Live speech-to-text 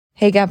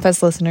Hey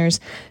Gabfest listeners,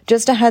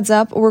 just a heads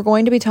up, we're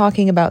going to be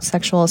talking about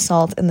sexual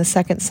assault in the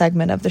second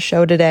segment of the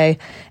show today,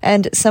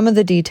 and some of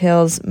the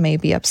details may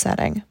be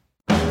upsetting.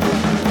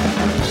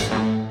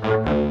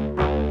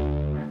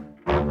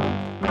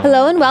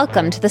 Hello and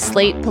welcome to the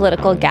Slate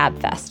Political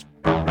Gabfest.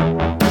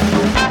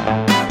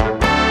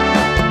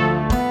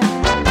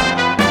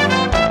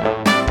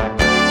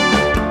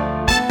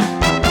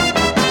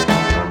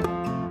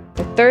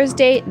 For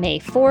Thursday, May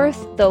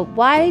 4th, the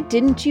Why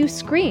Didn't You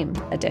Scream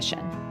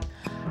edition.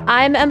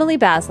 I'm Emily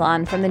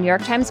Bazelon from the New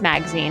York Times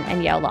Magazine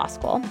and Yale Law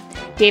School.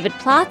 David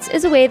Plotz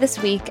is away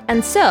this week,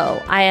 and so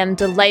I am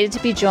delighted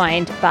to be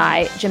joined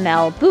by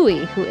Jamelle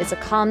Bouie, who is a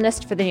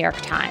columnist for the New York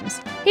Times.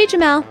 Hey,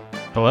 Jamelle.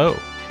 Hello.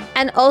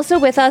 And also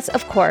with us,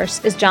 of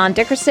course, is John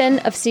Dickerson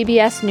of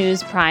CBS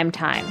News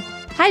Primetime.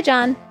 Hi,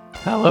 John.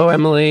 Hello,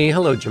 Emily.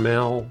 Hello,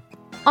 Jamelle.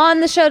 On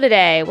the show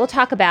today, we'll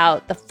talk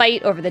about the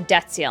fight over the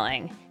debt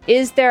ceiling.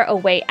 Is there a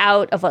way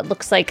out of what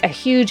looks like a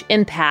huge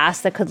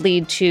impasse that could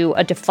lead to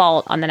a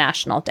default on the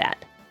national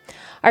debt?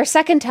 Our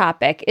second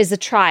topic is a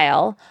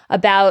trial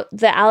about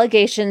the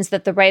allegations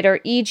that the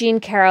writer E. Jean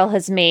Carroll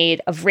has made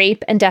of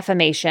rape and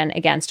defamation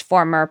against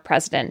former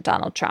President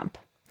Donald Trump.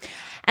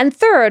 And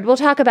third, we'll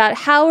talk about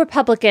how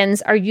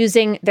Republicans are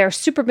using their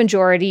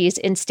supermajorities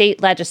in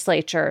state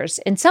legislatures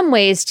in some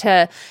ways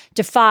to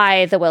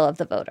defy the will of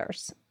the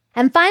voters.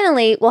 And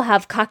finally, we'll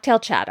have cocktail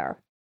chatter.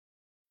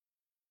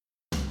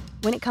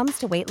 When it comes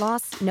to weight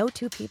loss, no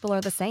two people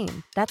are the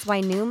same. That's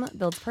why Noom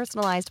builds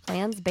personalized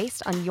plans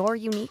based on your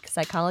unique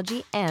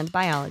psychology and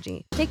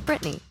biology. Take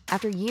Brittany.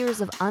 After years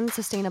of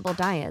unsustainable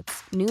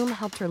diets, Noom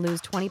helped her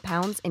lose 20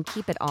 pounds and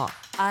keep it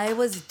off. I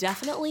was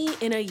definitely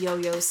in a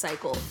yo-yo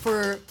cycle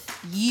for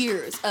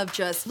years of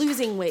just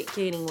losing weight,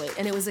 gaining weight,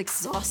 and it was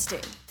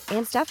exhausting.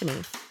 And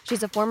Stephanie.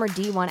 She's a former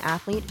D1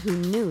 athlete who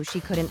knew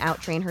she couldn't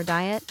outtrain her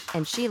diet,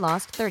 and she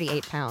lost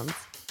 38 pounds.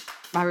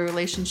 My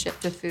relationship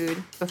to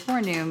food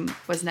before Noom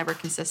was never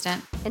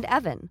consistent. And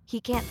Evan,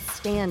 he can't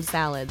stand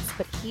salads,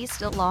 but he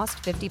still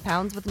lost 50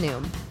 pounds with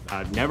Noom.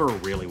 I never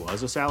really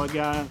was a salad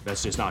guy.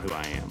 That's just not who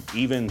I am.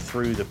 Even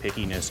through the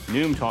pickiness,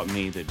 Noom taught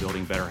me that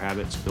building better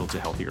habits builds a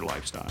healthier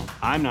lifestyle.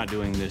 I'm not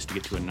doing this to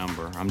get to a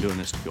number. I'm doing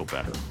this to feel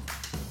better.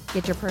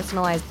 Get your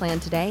personalized plan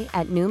today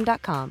at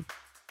Noom.com.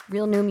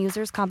 Real Noom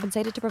users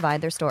compensated to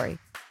provide their story.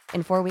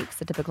 In 4 weeks,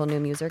 the typical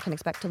Noom user can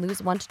expect to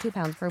lose 1 to 2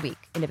 pounds per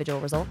week. Individual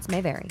results may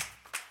vary.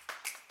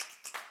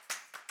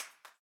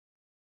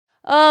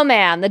 Oh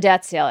man, the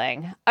debt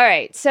ceiling. All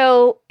right,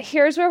 so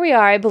here's where we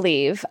are, I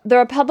believe. The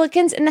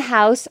Republicans in the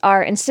House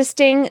are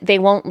insisting they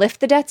won't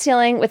lift the debt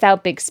ceiling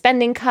without big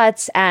spending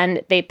cuts,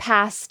 and they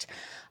passed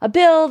a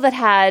bill that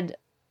had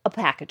a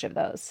package of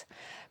those.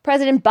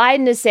 President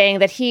Biden is saying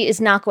that he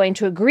is not going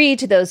to agree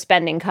to those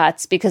spending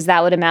cuts because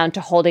that would amount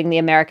to holding the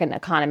American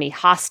economy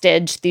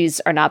hostage.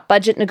 These are not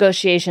budget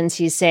negotiations,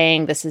 he's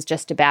saying. This is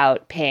just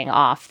about paying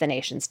off the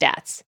nation's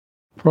debts.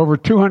 For over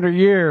 200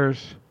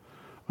 years,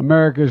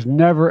 America's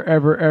never,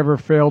 ever, ever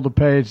failed to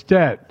pay its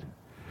debt.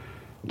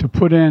 To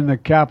put in the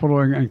capital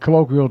and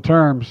colloquial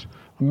terms,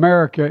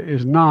 America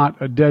is not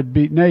a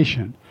deadbeat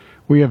nation.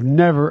 We have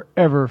never,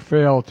 ever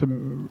failed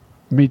to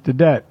meet the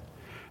debt.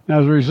 And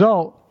as a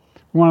result,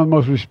 we're one of the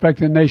most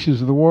respected nations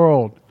of the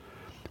world.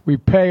 We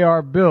pay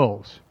our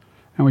bills,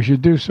 and we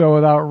should do so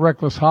without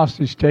reckless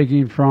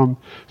hostage-taking from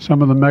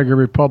some of the mega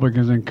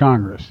Republicans in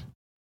Congress.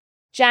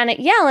 Janet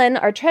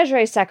Yellen, our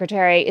Treasury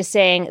Secretary, is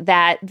saying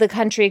that the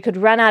country could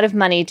run out of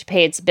money to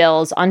pay its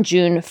bills on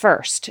June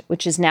 1st,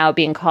 which is now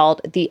being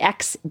called the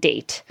X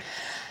date.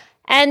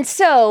 And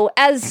so,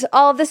 as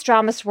all of this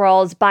drama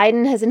swirls,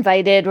 Biden has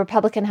invited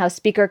Republican House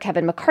Speaker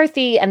Kevin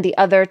McCarthy and the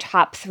other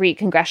top 3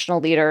 congressional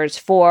leaders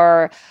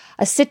for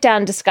a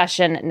sit-down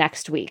discussion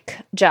next week.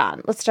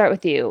 John, let's start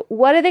with you.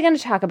 What are they going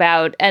to talk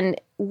about, and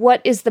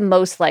what is the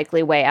most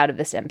likely way out of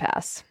this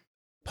impasse?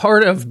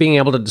 Part of being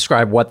able to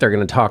describe what they're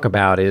going to talk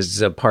about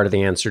is a part of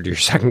the answer to your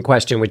second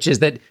question, which is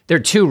that there are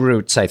 2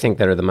 routes, I think,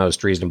 that are the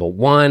most reasonable.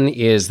 One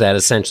is that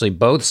essentially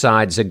both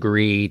sides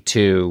agree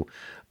to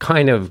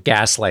kind of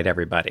gaslight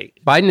everybody.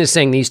 Biden is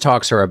saying these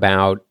talks are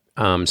about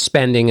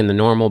spending in the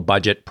normal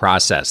budget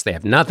process. They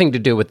have nothing to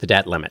do with the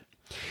debt limit.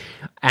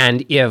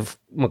 And if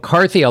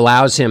McCarthy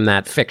allows him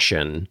that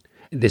fiction,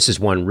 this is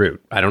one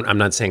route. I'm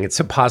not saying it's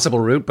a possible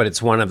route, but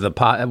it's one of the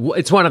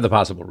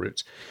possible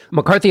routes.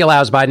 McCarthy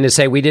allows Biden to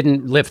say we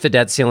didn't lift the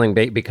debt ceiling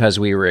because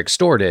we were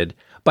extorted,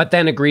 but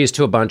then agrees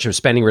to a bunch of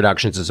spending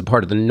reductions as a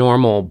part of the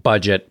normal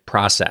budget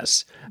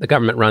process. The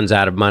government runs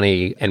out of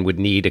money and would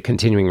need a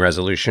continuing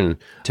resolution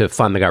to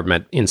fund the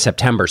government in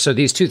September. So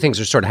these 2 things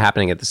are sort of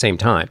happening at the same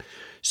time.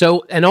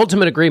 So an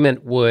ultimate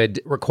agreement would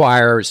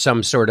require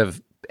some sort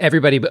of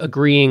everybody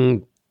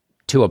agreeing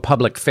to a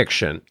public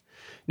fiction.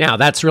 Now,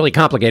 that's really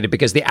complicated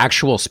because the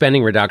actual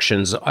spending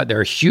reductions,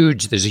 they're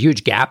huge. There's a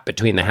huge gap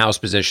between the House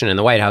position and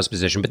the White House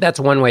position, but that's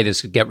one way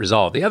this could get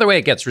resolved. The other way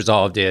it gets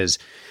resolved is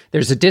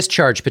there's a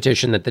discharge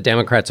petition that the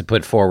Democrats have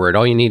put forward.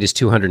 All you need is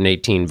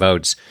 218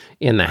 votes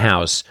in the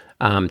House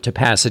to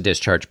pass a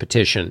discharge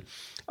petition.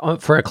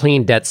 for a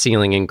clean debt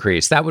ceiling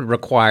increase. That would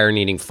require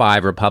needing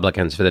 5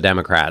 Republicans for the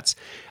Democrats.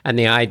 And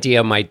the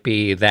idea might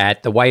be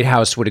that the White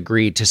House would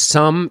agree to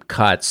some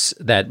cuts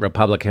that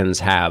Republicans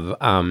have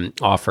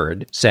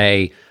offered,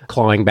 say,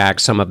 clawing back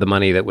some of the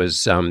money that was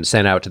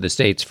sent out to the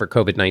states for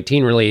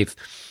COVID-19 relief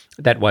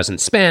that wasn't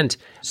spent,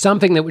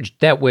 something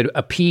that would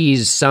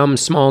appease some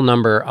small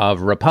number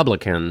of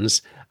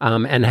Republicans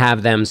and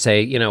have them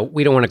say,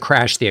 we don't want to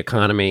crash the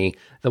economy.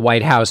 The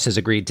White House has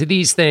agreed to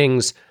these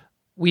things.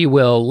 We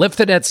will lift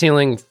the debt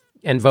ceiling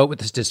and vote with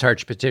this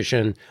discharge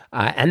petition,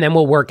 and then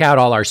we'll work out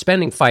all our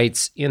spending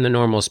fights in the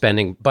normal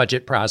spending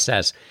budget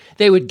process.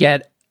 They would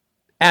get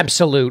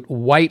absolute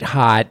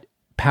white-hot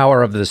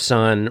power of the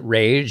sun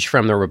rage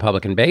from the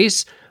Republican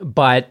base,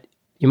 but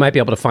you might be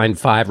able to find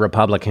 5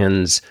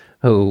 Republicans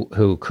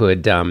who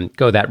could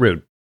go that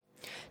route.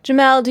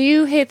 Jamel, do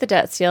you hate the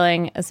debt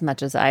ceiling as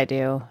much as I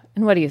do?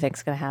 And what do you think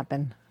is going to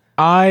happen?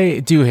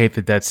 I do hate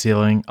the debt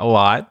ceiling a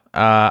lot.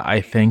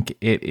 I think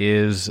it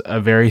is a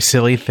very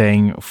silly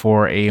thing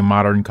for a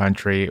modern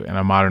country and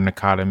a modern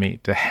economy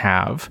to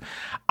have.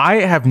 I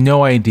have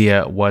no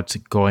idea what's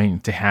going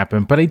to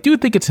happen, but I do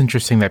think it's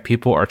interesting that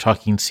people are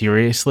talking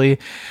seriously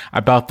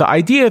about the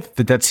idea that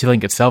the debt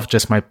ceiling itself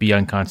just might be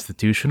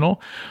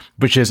unconstitutional,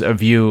 which is a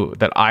view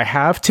that I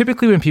have.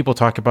 Typically, when people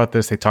talk about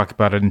this, they talk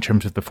about it in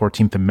terms of the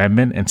 14th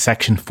Amendment and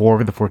Section 4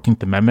 of the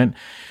 14th Amendment.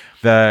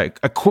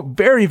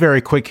 Very,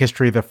 very quick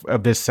history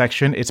of this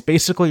section. It's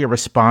basically a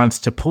response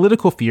to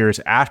political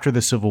fears after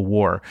the Civil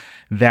War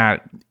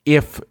that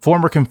if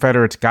former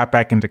Confederates got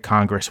back into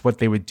Congress, what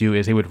they would do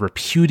is they would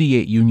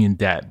repudiate Union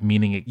debt,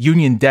 meaning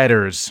Union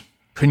debtors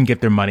couldn't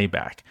get their money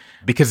back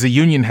because the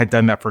Union had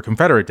done that for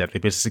Confederate debt. They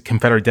basically,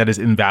 Confederate debt is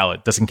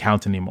invalid, doesn't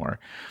count anymore.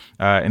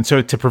 And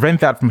so to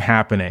prevent that from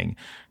happening,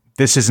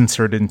 this is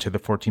inserted into the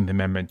 14th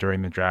Amendment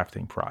during the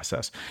drafting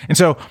process. And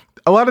so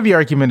a lot of the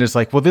argument is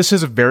like, well, this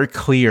is a very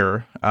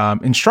clear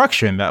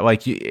instruction that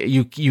like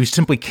you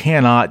simply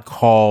cannot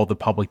call the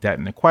public debt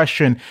into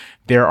question.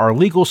 There are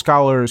legal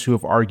scholars who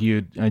have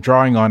argued,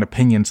 drawing on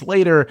opinions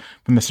later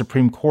from the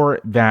Supreme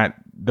Court, that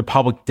the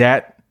public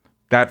debt,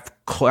 that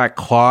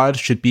clause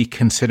should be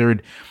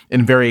considered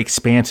in very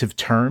expansive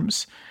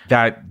terms,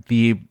 that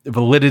the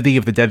validity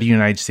of the debt of the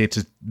United States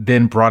is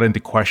then brought into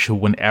question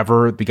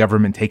whenever the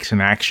government takes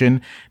an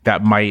action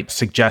that might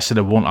suggest that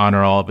it won't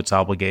honor all of its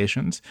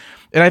obligations.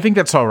 And I think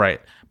that's all right.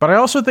 But I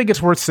also think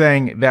it's worth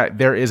saying that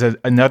there is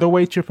another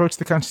way to approach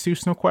the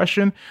constitutional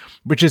question,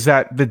 which is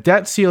that the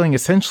debt ceiling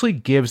essentially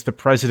gives the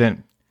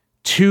president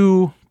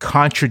 2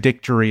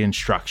 contradictory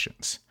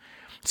instructions.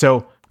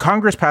 So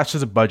Congress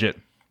passes a budget.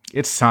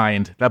 It's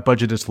signed. That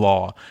budget is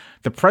law.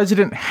 The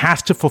president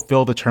has to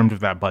fulfill the terms of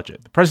that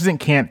budget. The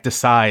president can't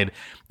decide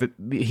that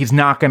he's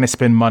not going to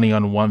spend money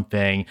on one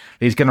thing,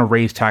 that he's going to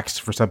raise taxes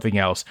for something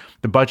else.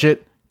 The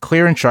budget,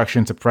 clear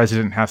instructions the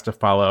president has to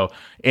follow.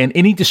 And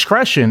any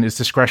discretion is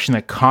discretion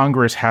that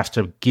Congress has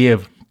to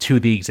give to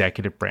the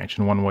executive branch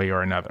in one way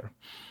or another.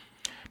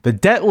 The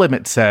debt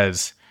limit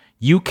says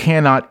you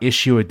cannot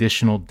issue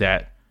additional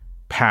debt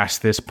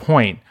past this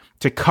point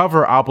to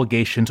cover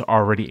obligations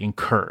already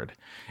incurred.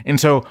 And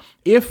so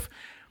if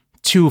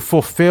to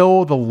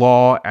fulfill the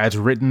law as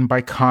written by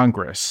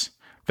Congress,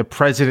 the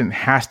president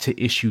has to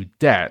issue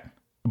debt,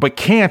 but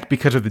can't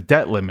because of the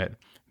debt limit,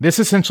 this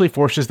essentially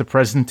forces the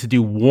president to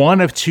do one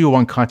of 2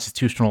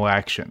 unconstitutional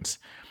actions: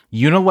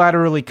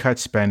 unilaterally cut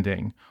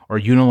spending or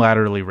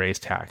unilaterally raise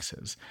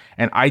taxes.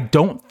 And I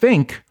don't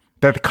think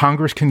that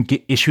Congress can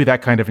issue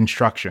that kind of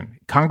instruction.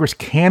 Congress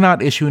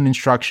cannot issue an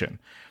instruction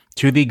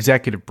to the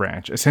executive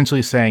branch,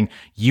 essentially saying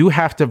you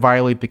have to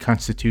violate the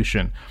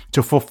Constitution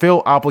to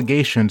fulfill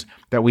obligations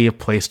that we have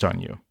placed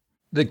on you.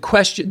 The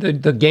question,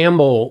 the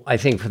gamble, I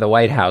think, for the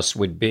White House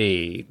would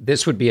be,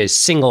 this would be a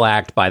single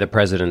act by the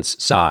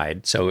president's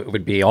side. So it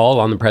would be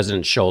all on the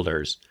president's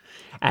shoulders.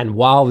 And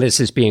while this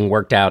is being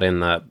worked out in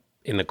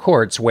the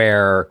courts,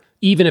 where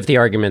even if the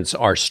arguments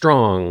are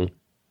strong,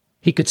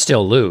 he could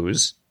still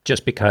lose,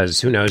 just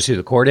because who knows who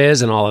the court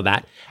is and all of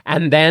that.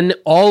 And then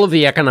all of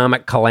the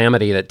economic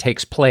calamity that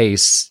takes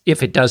place,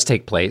 if it does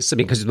take place,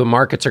 because the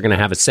markets are going to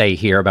have a say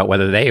here about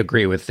whether they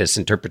agree with this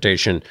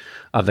interpretation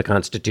of the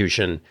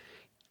Constitution,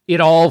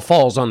 it all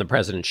falls on the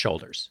president's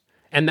shoulders.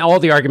 And all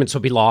the arguments will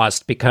be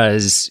lost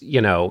because,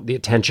 the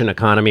attention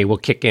economy will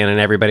kick in and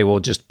everybody will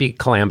just be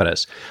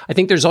calamitous. I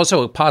think there's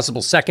also a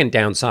possible second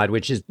downside,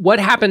 which is what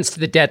happens to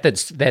the debt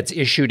that's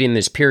issued in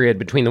this period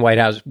between the White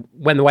House,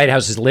 when the White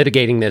House is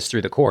litigating this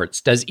through the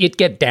courts? Does it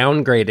get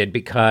downgraded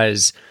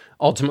because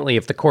ultimately,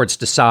 if the courts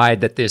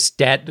decide that this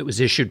debt that was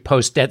issued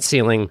post-debt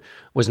ceiling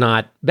was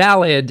not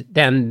valid,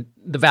 then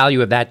the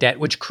value of that debt,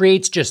 which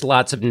creates just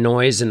lots of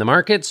noise in the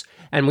markets.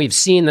 And we've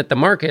seen that the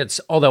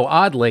markets, although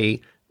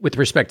oddly, with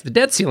respect to the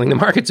debt ceiling, the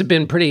markets have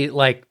been pretty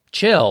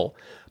chill.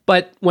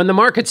 But when the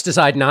markets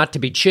decide not to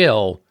be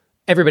chill,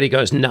 everybody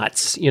goes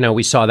nuts.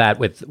 We saw that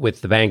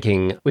with the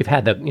banking. We've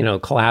had the,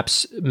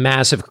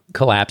 massive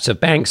collapse of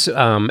banks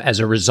as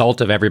a result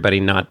of everybody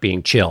not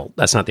being chill.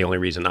 That's not the only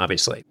reason,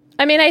 obviously.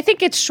 I mean, I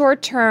think it's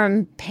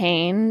short-term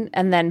pain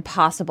and then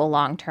possible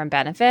long-term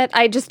benefit.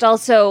 I just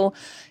also,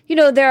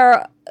 there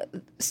are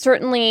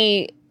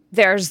certainly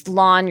there's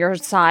law on your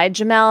side,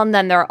 Jamel, and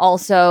then there are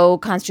also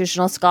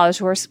constitutional scholars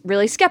who are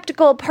really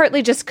skeptical,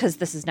 partly just because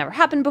this has never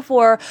happened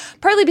before,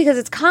 partly because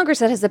it's Congress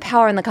that has the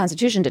power in the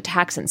Constitution to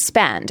tax and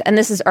spend. And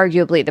this is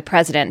arguably the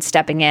president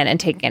stepping in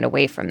and taking it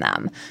away from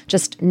them,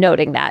 just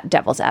noting that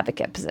devil's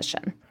advocate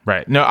position.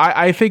 Right. No,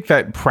 I think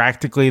that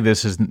practically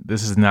this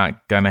is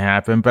not going to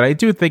happen, but I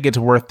do think it's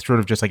worth sort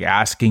of just like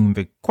asking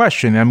the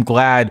question. I'm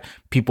glad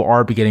people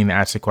are beginning to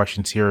ask the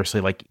question seriously.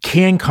 Like,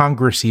 can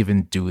Congress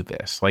even do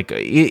this? Like,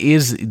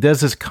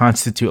 does this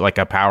constitute like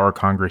a power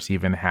Congress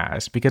even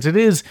has? Because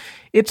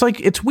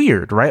it's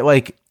weird, right?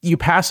 Like, you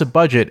pass a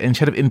budget and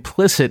kind of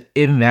implicit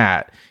in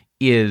that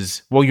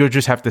is, well, you'll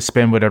just have to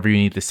spend whatever you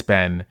need to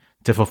spend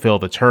to fulfill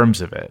the terms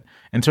of it.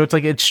 And so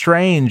it's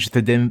strange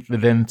to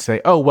then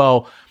say, oh,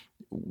 well,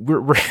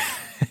 we're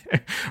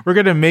we're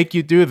going to make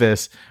you do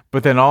this,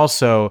 but then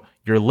also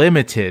you're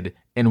limited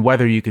in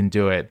whether you can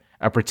do it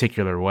a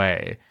particular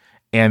way.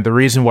 And the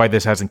reason why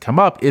this hasn't come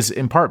up is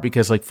in part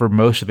because, like, for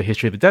most of the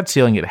history of the debt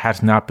ceiling, it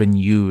has not been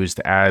used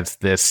as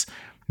this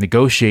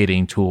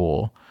negotiating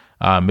tool.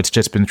 It's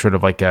just been sort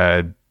of like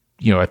a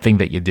thing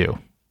that you do.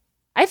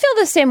 I feel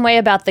the same way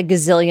about the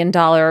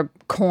gazillion-dollar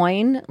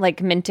coin,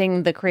 like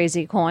minting the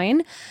crazy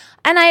coin.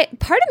 And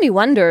part of me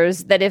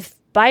wonders that if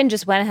Biden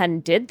just went ahead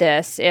and did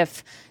this,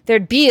 if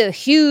there'd be a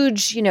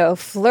huge,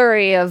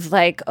 flurry of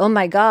like, oh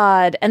my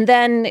God, and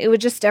then it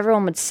would just,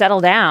 everyone would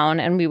settle down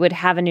and we would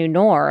have a new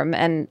norm.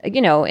 And,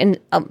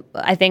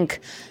 I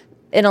think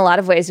in a lot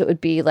of ways it would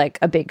be like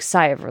a big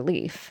sigh of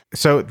relief.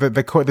 So the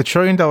 $1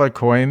 trillion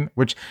coin,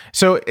 which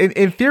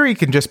in theory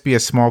can just be a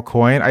small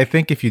coin. I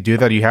think if you do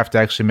that, you have to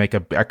actually make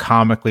a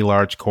comically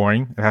large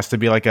coin. It has to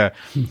be like a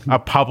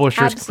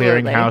publisher's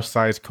clearinghouse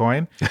sized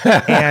coin.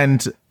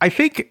 And I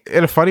think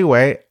in a funny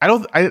way,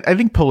 I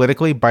think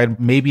politically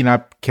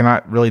Biden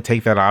cannot really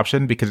take that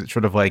option because it's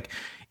sort of like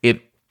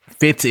it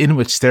fits in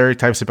with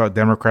stereotypes about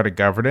democratic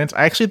governance.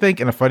 I actually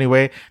think in a funny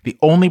way, the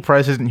only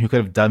president who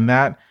could have done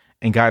that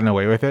and gotten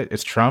away with it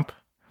is Trump.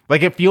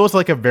 Like, it feels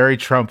like a very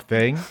Trump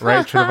thing,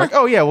 right? Sort of like,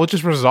 oh yeah, we'll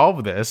just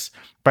resolve this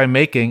by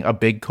making a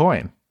big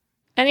coin.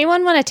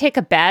 Anyone want to take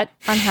a bet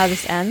on how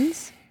this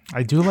ends?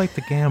 I do like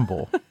to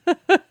gamble.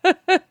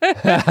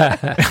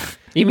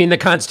 You mean the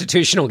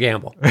constitutional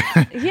gamble?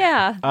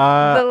 Yeah.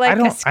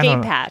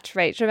 Escape hatch,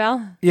 right,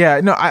 Jamel?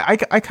 Yeah, no, I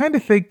kind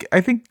of think,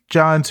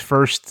 John's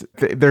first,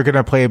 they're going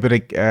to play a bit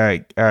of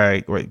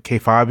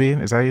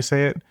K-Fabi, is that how you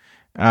say it?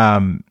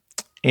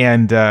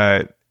 And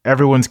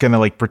everyone's going to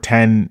like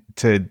pretend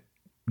to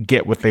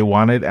get what they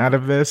wanted out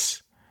of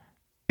this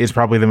is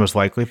probably the most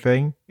likely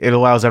thing. It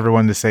allows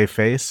everyone to save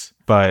face,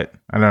 but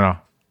I don't know.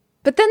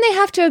 But then they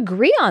have to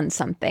agree on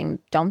something,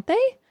 don't they?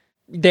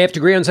 They have to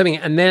agree on something.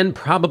 And then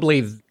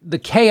probably the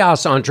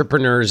chaos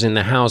entrepreneurs in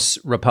the House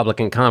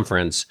Republican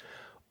Conference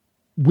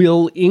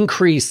will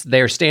increase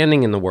their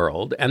standing in the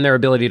world and their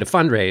ability to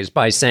fundraise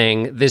by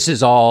saying, this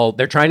is all,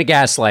 they're trying to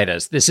gaslight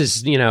us. This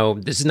is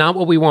not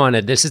what we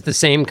wanted. This is the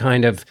same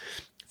kind of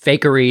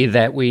fakery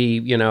that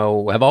we,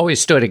 have always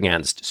stood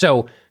against.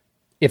 So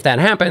if that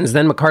happens,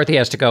 then McCarthy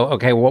has to go,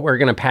 okay, what we're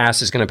going to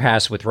pass is going to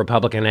pass with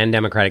Republican and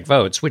Democratic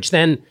votes, which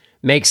then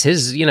makes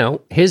his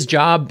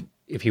job,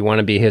 if you want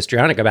to be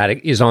histrionic about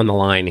it, is on the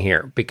line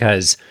here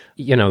because,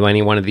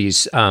 any one of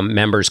these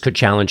members could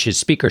challenge his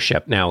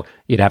speakership. Now,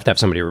 you'd have to have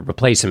somebody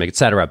replace him, et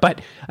cetera.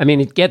 But,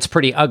 it gets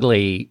pretty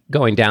ugly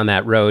going down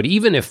that road,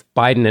 even if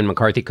Biden and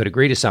McCarthy could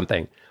agree to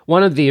something.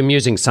 One of the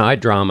amusing side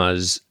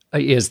dramas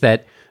is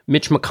that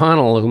Mitch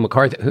McConnell,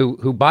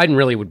 who Biden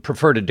really would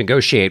prefer to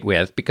negotiate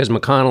with, because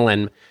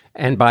McConnell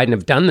and Biden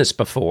have done this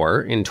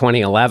before. In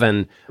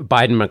 2011,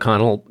 Biden and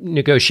McConnell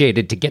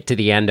negotiated to get to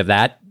the end of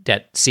that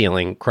debt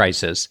ceiling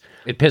crisis.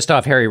 It pissed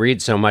off Harry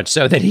Reid so much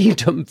so that he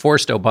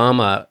forced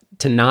Obama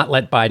to not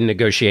let Biden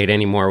negotiate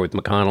anymore with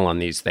McConnell on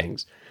these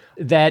things.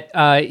 That,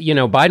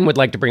 Biden would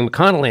like to bring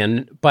McConnell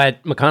in,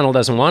 but McConnell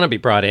doesn't want to be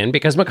brought in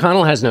because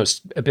McConnell has no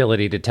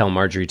ability to tell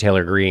Marjorie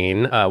Taylor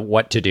Greene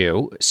what to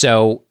do.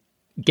 So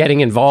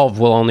getting involved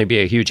will only be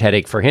a huge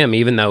headache for him,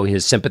 even though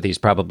his sympathies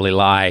probably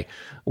lie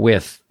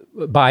with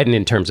Biden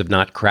in terms of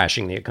not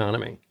crashing the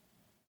economy.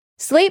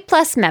 Slate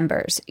Plus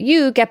members,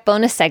 you get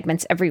bonus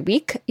segments every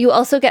week. You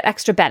also get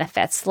extra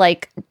benefits,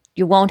 like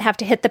you won't have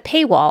to hit the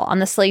paywall on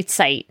the Slate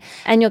site,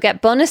 and you'll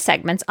get bonus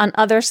segments on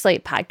other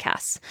Slate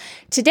podcasts.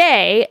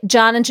 Today,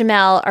 John and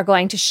Jamel are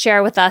going to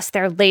share with us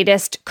their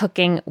latest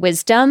cooking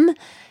wisdom.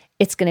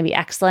 It's going to be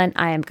excellent.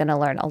 I am going to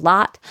learn a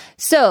lot.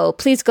 So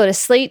please go to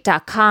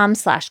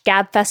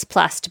slate.com/Gabfest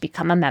Plus to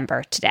become a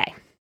member today.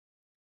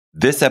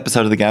 This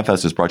episode of the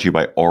Gabfest is brought to you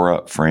by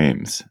Aura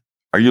Frames.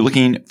 Are you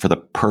looking for the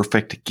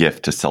perfect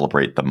gift to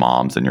celebrate the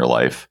moms in your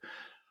life?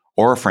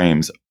 Aura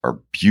Frames are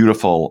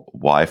beautiful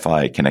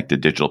Wi-Fi connected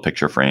digital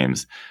picture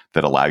frames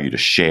that allow you to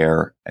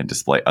share and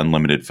display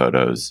unlimited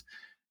photos.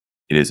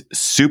 It is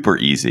super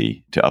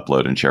easy to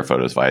upload and share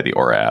photos via the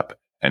Aura app.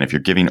 And if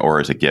you're giving Aura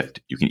as a gift,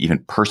 you can even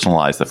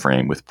personalize the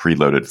frame with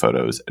preloaded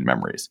photos and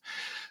memories.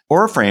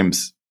 Aura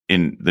Frames,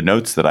 in the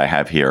notes that I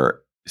have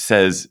here,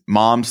 says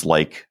moms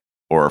like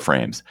Aura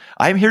frames.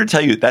 I'm here to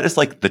tell you that is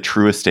like the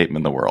truest statement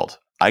in the world.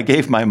 I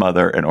gave my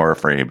mother an Aura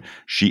frame.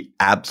 She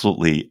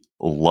absolutely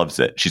loves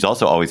it. She's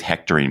also always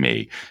hectoring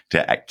me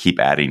to keep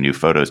adding new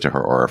photos to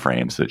her Aura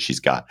frame so that she's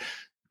got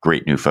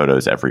great new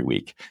photos every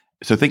week.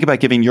 So think about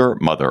giving your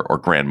mother or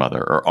grandmother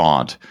or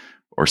aunt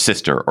or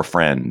sister or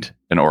friend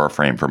an Aura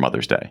frame for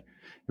Mother's Day.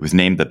 It was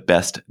named the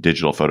best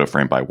digital photo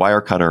frame by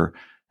Wirecutter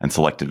and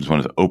selected as one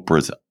of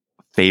Oprah's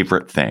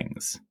favorite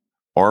things.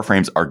 Aura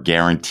frames are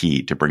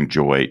guaranteed to bring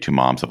joy to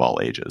moms of all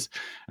ages.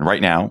 And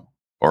right now,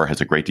 Aura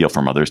has a great deal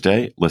for Mother's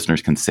Day.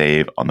 Listeners can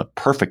save on the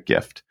perfect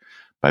gift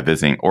by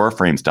visiting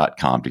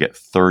auraframes.com to get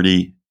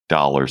 $30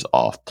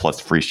 off plus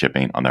free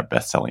shipping on their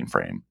best-selling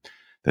frame.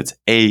 That's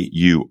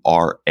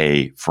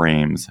AURA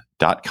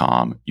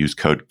frames.com. Use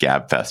code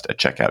GABFEST at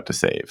checkout to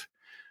save.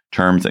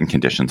 Terms and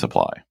conditions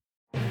apply.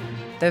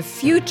 The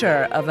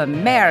future of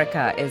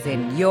America is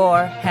in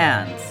your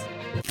hands.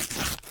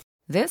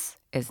 This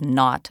is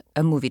not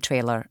a movie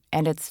trailer,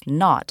 and it's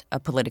not a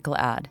political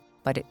ad,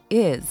 but it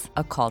is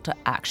a call to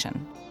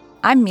action.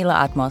 I'm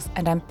Mila Atmos,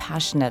 and I'm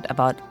passionate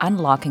about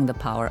unlocking the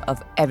power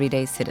of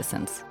everyday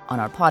citizens. On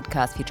our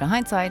podcast, Future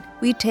Hindsight,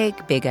 we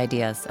take big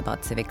ideas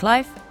about civic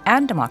life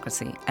and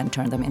democracy and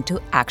turn them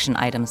into action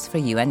items for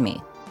you and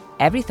me.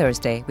 Every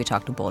Thursday, we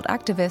talk to bold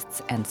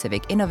activists and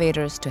civic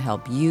innovators to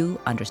help you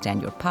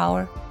understand your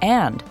power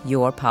and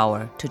your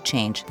power to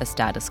change the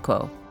status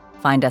quo.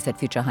 Find us at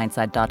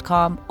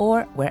futurehindsight.com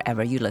or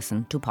wherever you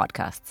listen to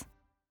podcasts.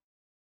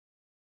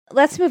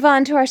 Let's move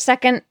on to our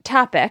second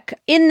topic.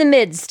 In the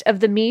midst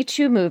of the Me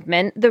Too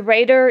movement, the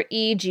writer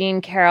E.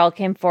 Jean Carroll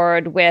came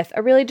forward with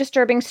a really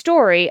disturbing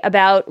story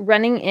about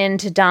running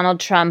into Donald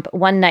Trump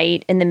one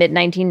night in the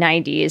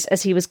mid-1990s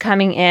as he was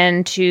coming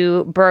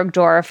into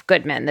Bergdorf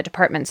Goodman, the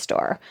department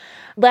store.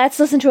 Let's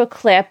listen to a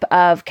clip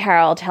of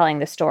Carroll telling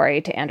the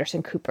story to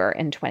Anderson Cooper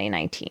in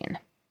 2019.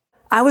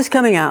 I was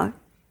coming out.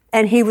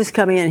 And he was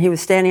coming in, he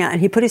was standing out,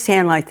 and he put his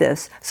hand like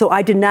this. So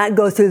I did not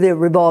go through the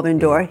revolving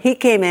door. He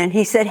came in,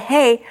 he said,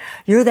 "Hey,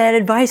 you're that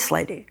advice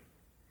lady."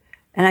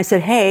 And I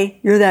said, "Hey,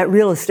 you're that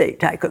real estate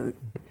tycoon."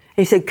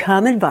 He said,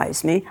 "Come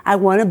advise me. I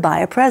want to buy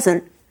a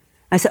present."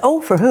 I said,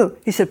 "Oh, for who?"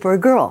 He said, "For a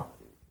girl."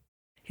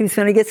 He was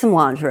going to get some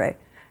lingerie.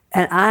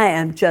 And I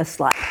am just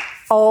like,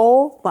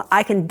 oh, well,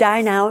 I can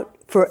dine out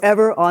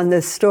forever on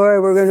this story.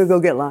 We're going to go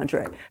get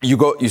lingerie.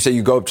 You say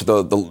you go up to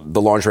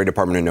the lingerie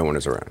department and no one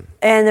is around.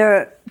 And there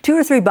are 2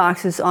 or 3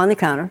 boxes on the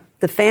counter.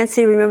 The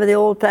fancy, remember the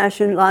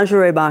old-fashioned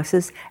lingerie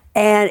boxes,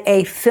 and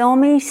a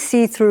filmy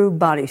see-through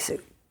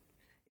bodysuit.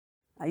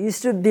 I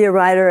used to be a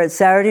writer at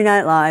Saturday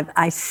Night Live.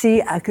 I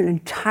see an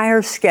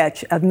entire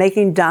sketch of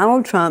making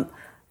Donald Trump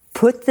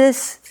put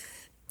this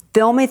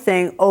filmy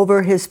thing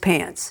over his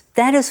pants.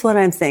 That is what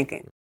I'm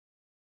thinking.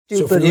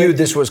 So for you,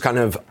 this was kind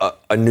of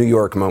a New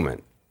York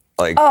moment.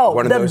 Like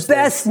one of the those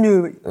best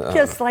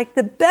just like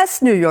the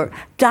best New York.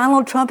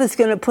 Donald Trump is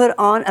going to put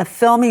on a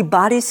filmy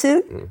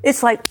bodysuit.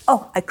 It's like,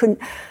 oh, I couldn't.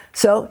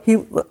 So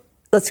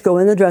let's go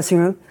in the dressing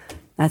room.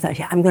 I thought,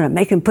 yeah, I'm going to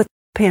make him put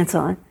pants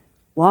on.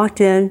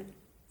 Walked in,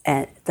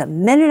 and the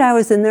minute I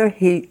was in there,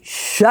 he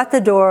shut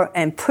the door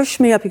and pushed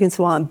me up against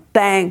the wall and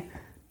bang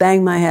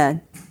my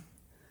head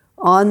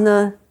on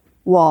the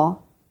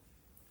wall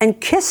and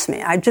kissed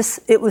me.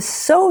 It was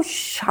so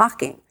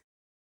shocking.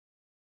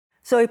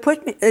 So he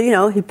pushed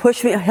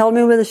me, held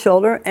me with his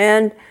shoulder,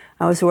 and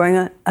I was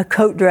wearing a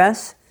coat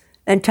dress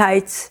and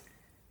tights,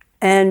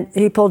 and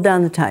he pulled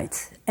down the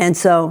tights. And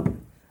so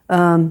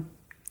that's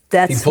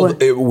he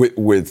pulled it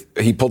with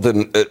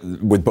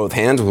both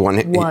hands, with one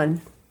hand.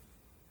 One.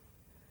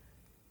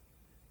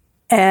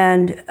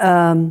 And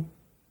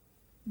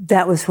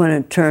that was when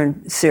it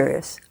turned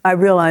serious. I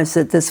realized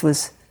that this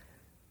was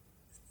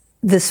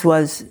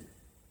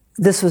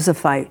a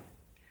fight.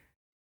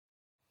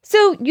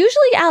 So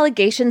usually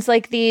allegations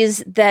like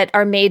these that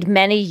are made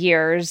many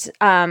years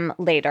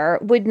later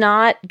would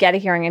not get a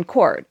hearing in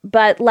court.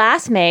 But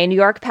last May, New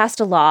York passed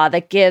a law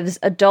that gives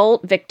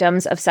adult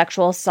victims of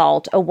sexual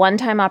assault a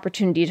one-time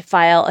opportunity to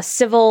file a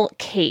civil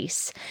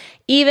case,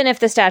 even if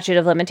the statute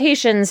of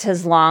limitations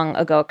has long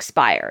ago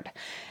expired.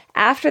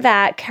 After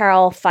that,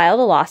 Carroll filed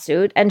a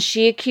lawsuit, and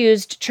she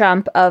accused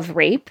Trump of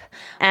rape,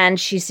 and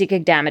she's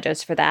seeking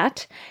damages for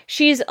that.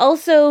 She's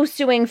also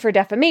suing for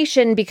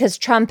defamation because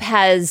Trump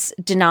has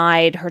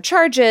denied her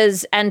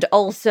charges and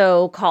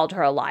also called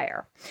her a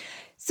liar.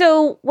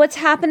 So what's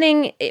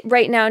happening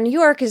right now in New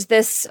York is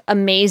this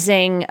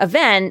amazing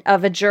event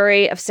of a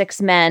jury of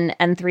 6 men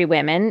and 3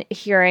 women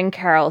hearing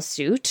Carroll's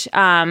suit.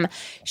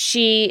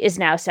 She is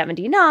now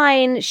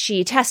 79.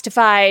 She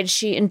testified.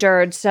 She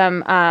endured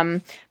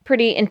some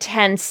pretty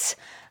intense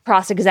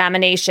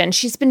cross-examination.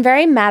 She's been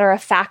very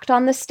matter-of-fact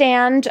on the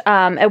stand.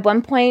 At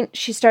one point,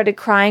 she started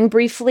crying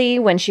briefly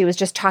when she was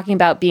just talking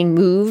about being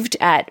moved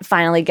at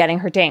finally getting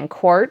her day in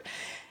court.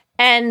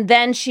 And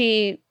then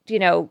she,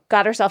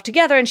 got herself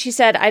together and she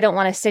said, "I don't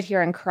want to sit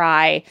here and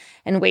cry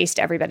and waste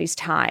everybody's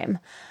time."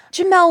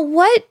 Jamelle,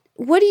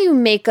 what do you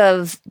make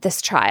of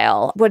this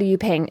trial? What are you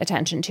paying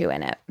attention to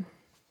in it?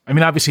 I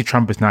mean, obviously,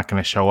 Trump is not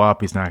going to show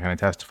up. He's not going to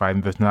testify.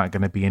 And there's not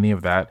going to be any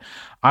of that.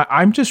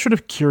 I'm just sort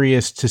of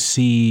curious to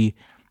see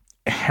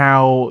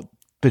how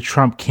the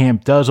Trump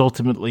camp does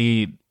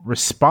ultimately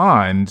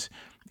respond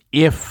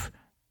if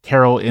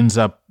Carroll ends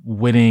up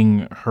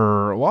winning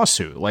her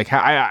lawsuit. Like,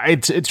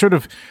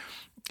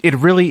 it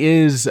really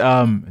is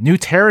new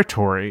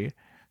territory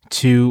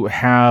to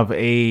have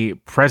a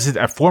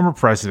former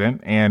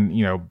president,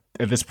 and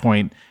at this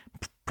point,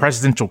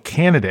 presidential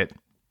candidate,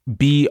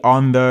 be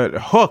on the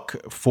hook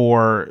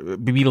for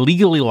be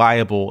legally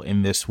liable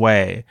in this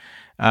way,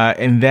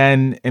 and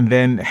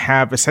then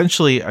have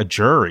essentially a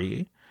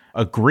jury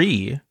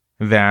agree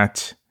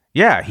that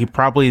he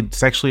probably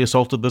sexually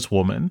assaulted this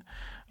woman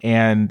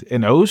and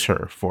owes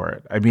her for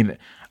it. I mean,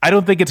 I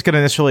don't think it's going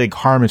to necessarily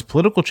harm his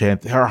political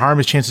chance or harm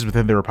his chances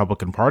within the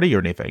Republican Party or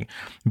anything,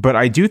 but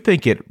I do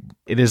think it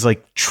is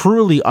like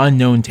truly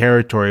unknown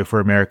territory for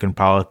American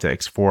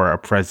politics for a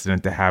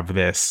president to have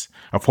this,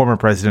 a former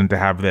president to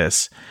have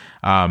this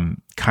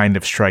kind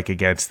of strike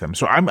against them.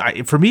 So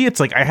for me, it's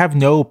like I have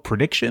no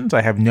predictions.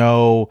 I have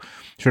no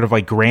sort of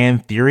like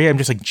grand theory. I'm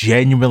just like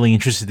genuinely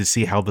interested to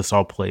see how this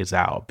all plays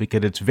out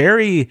because it's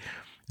very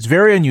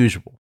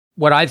unusual.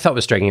 What I thought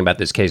was striking about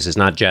this case is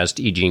not just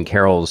E. Jean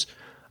Carroll's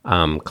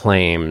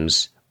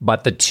claims,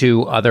 but the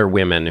two other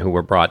women who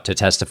were brought to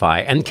testify.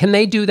 And can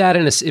they do that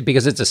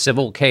because it's a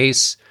civil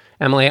case,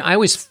 Emily? I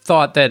always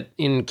thought that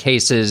in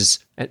cases,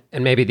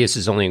 and maybe this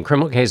is only in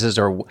criminal cases,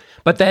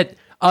 but that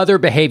other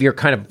behavior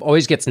kind of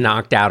always gets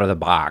knocked out of the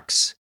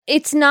box.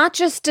 It's not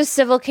just a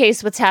civil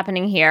case what's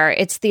happening here.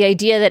 It's the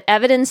idea that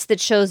evidence that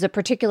shows a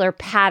particular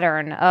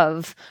pattern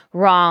of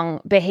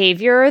wrong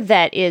behavior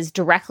that is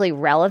directly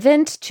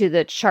relevant to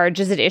the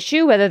charges at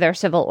issue, whether they're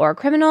civil or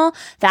criminal,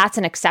 that's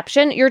an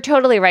exception. You're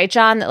totally right,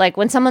 John, that like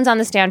when someone's on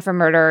the stand for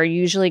murder,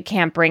 you usually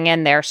can't bring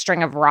in their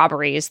string of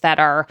robberies that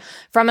are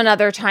from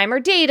another time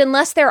or date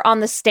unless they're on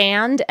the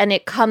stand and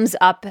it comes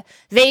up,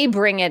 they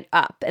bring it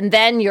up, and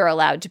then you're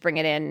allowed to bring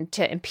it in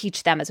to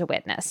impeach them as a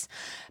witness.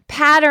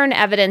 Pattern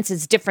evidence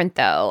is different,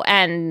 though.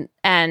 And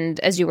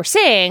as you were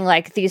saying,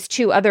 like these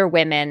two other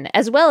women,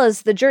 as well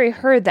as the jury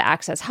heard the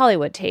Access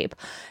Hollywood tape,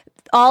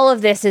 all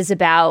of this is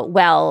about,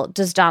 well,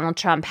 does Donald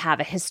Trump have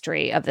a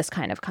history of this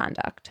kind of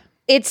conduct?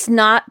 It's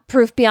not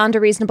proof beyond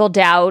a reasonable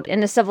doubt.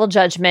 In a civil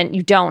judgment,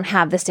 you don't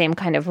have the same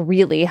kind of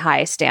really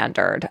high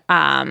standard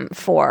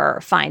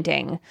for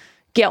finding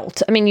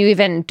guilt. I mean, you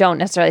even don't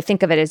necessarily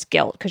think of it as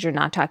guilt because you're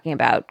not talking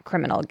about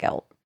criminal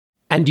guilt.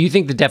 And do you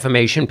think the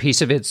defamation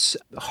piece of it's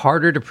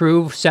harder to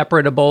prove,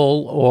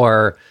 separable,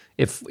 or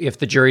if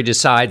the jury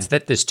decides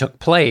that this took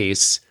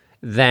place,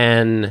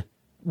 then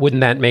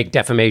wouldn't that make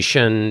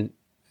defamation,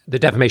 the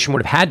defamation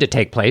would have had to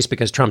take place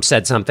because Trump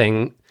said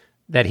something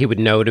that he would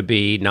know to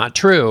be not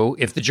true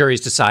if the jury's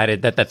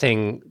decided that the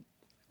thing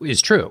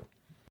is true?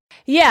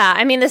 Yeah,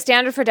 I mean, the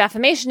standard for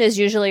defamation is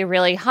usually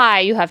really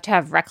high. You have to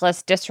have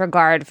reckless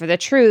disregard for the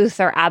truth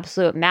or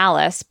absolute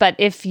malice. But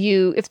if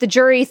the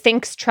jury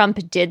thinks Trump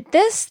did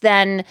this,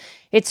 then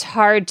it's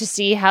hard to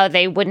see how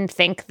they wouldn't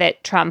think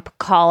that Trump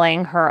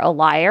calling her a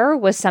liar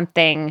was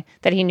something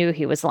that he knew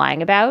he was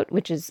lying about,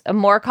 which is a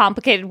more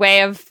complicated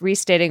way of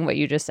restating what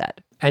you just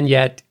said. And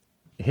yet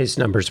his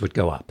numbers would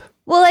go up.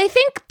 Well, I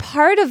think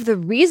part of the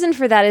reason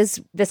for that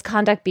is this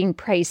conduct being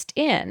priced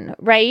in,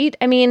 right?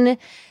 I mean,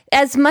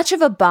 as much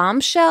of a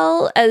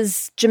bombshell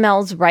as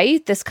Jamel's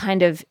right, this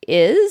kind of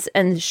is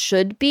and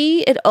should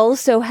be, it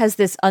also has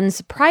this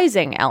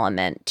unsurprising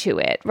element to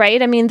it,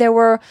 right? I mean, there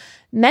were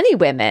many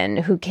women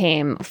who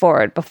came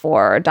forward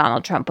before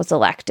Donald Trump was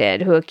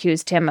elected who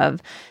accused him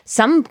of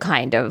some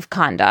kind of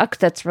conduct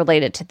that's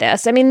related to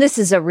this. I mean, this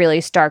is a really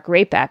stark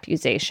rape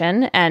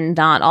accusation, and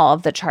not all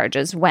of the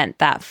charges went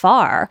that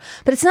far.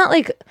 But it's not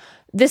like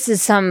this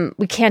is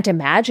we can't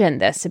imagine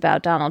this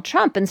about Donald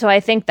Trump. And so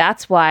I think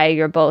that's why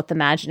you're both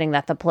imagining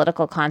that the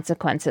political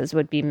consequences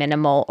would be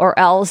minimal or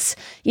else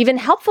even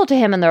helpful to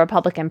him in the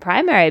Republican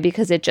primary,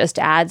 because it just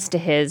adds to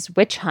his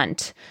witch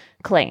hunt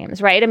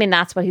claims, right? I mean,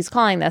 that's what he's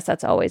calling this.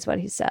 That's always what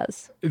he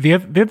says. The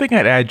other thing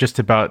I'd add just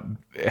about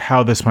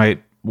how this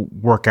might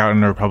work out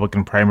in the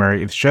Republican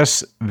primary, it's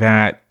just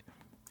that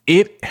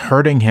it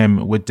hurting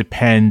him would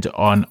depend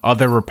on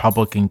other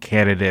Republican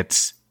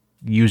candidates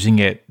using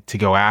it to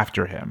go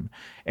after him.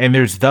 And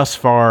there's thus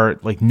far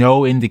like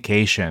no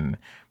indication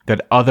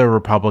that other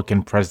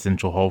Republican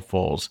presidential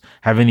hopefuls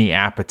have any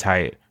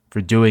appetite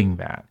for doing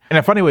that. In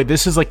a funny way,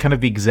 this is like kind of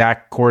the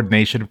exact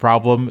coordination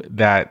problem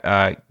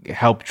that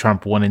helped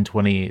Trump win in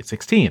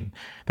 2016.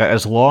 That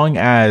as long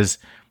as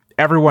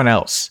everyone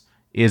else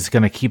is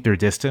going to keep their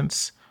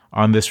distance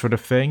on this sort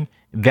of thing,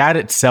 that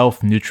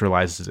itself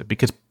neutralizes it.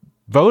 Because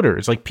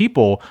voters, like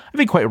people, I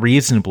think quite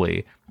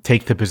reasonably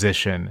take the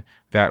position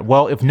that,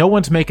 well, if no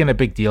one's making a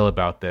big deal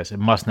about this, it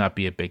must not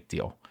be a big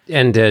deal.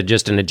 And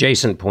just an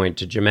adjacent point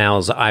to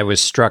Jamal's, I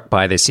was struck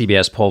by the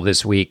CBS poll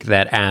this week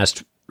that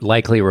asked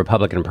likely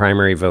Republican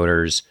primary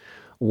voters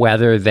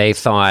whether they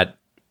thought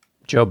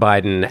Joe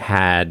Biden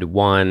had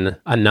won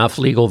enough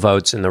legal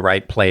votes in the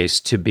right place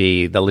to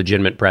be the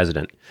legitimate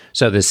president.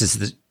 So this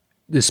is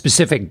the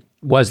specific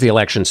was the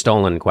election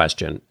stolen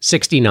question,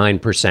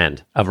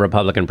 69% of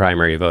Republican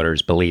primary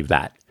voters believe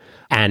that.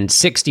 And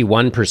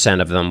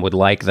 61% of them would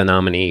like the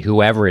nominee,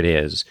 whoever it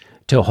is,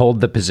 to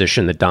hold the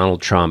position that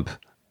Donald Trump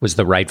was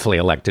the rightfully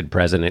elected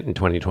president in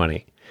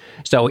 2020.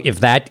 So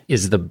if that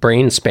is the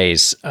brain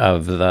space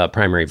of the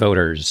primary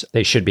voters,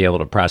 they should be able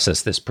to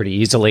process this pretty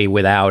easily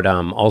without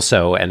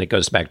also, and it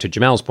goes back to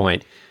Jamel's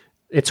point,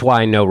 it's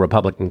why no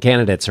Republican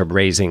candidates are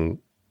raising,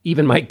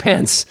 even Mike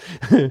Pence,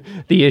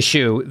 the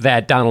issue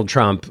that Donald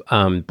Trump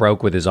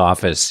broke with his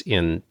office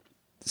in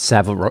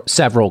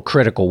several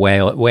critical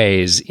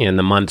ways in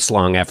the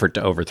months-long effort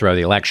to overthrow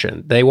the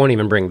election. They won't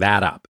even bring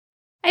that up.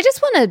 I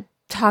just want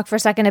to talk for a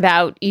second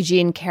about E.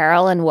 Jean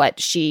Carroll and what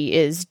she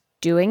is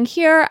doing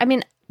here. I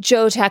mean,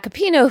 Joe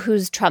Tacopino,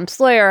 who's Trump's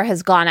lawyer,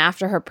 has gone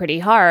after her pretty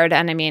hard.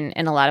 And I mean,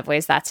 in a lot of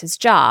ways, that's his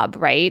job,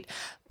 right?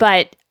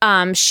 But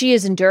she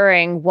is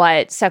enduring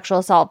what sexual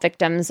assault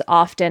victims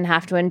often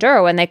have to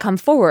endure when they come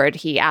forward.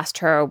 He asked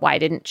her, why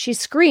didn't she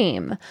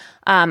scream?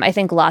 I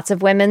think lots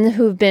of women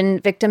who've been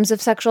victims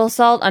of sexual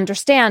assault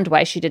understand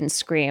why she didn't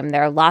scream.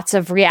 There are lots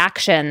of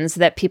reactions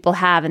that people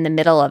have in the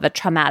middle of a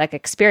traumatic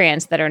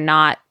experience that are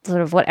not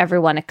sort of what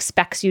everyone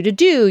expects you to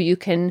do. You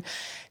can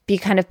be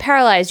kind of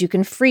paralyzed. You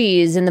can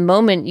freeze. In the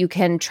moment, you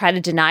can try to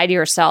deny to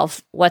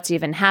yourself what's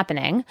even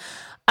happening.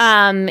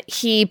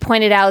 He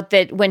pointed out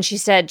that when she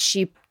said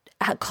she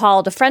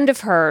called a friend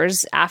of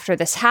hers after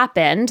this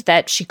happened,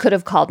 that she could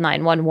have called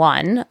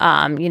 911.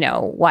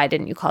 Why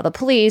didn't you call the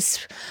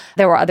police?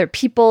 There were other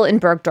people in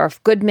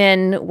Bergdorf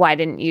Goodman. Why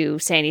didn't you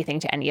say anything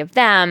to any of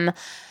them?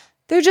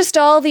 They're just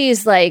all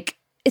these, like,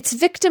 it's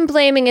victim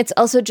blaming. It's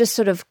also just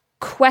sort of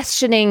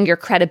questioning your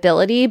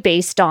credibility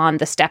based on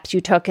the steps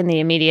you took in the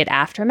immediate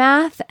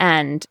aftermath.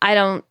 And I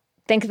don't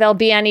think there'll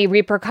be any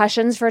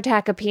repercussions for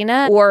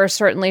Tacopina or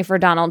certainly for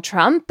Donald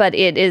Trump, but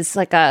it is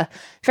like a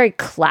very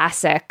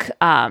classic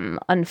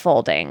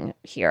unfolding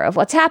here of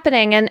what's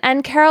happening.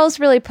 And Carroll's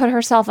really put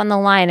herself on the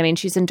line. I mean,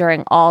 she's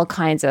enduring all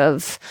kinds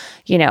of,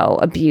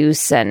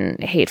 abuse and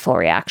hateful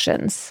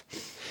reactions.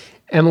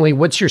 Emily,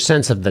 what's your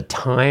sense of the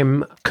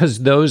time? Because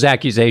those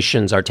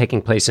accusations are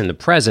taking place in the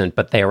present,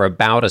 but they are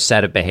about a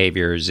set of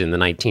behaviors in the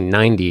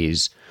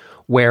 1990s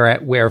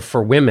where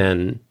for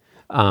women,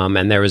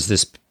 and there was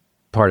this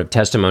part of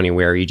testimony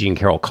where E. Jean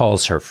Carroll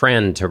calls her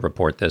friend to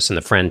report this, and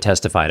the friend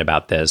testified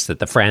about this, that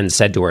the friend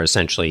said to her,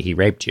 essentially, he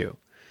raped you.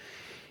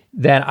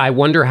 That I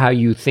wonder how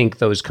you think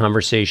those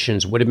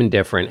conversations would have been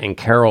different and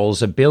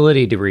Carroll's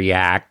ability to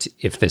react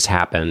if this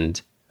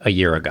happened a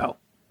year ago.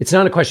 It's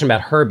not a question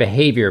about her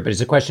behavior, but it's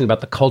a question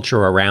about the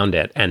culture around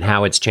it and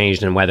how it's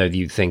changed and whether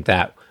you think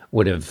that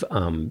would have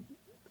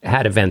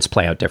had events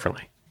play out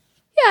differently.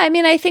 Yeah, I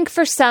mean, I think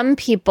for some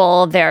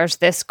people, there's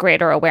this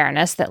greater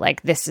awareness that,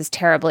 like, this is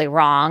terribly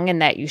wrong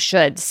and that you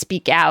should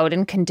speak out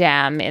and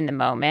condemn in the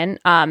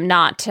moment.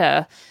 Not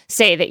to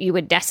say that you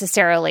would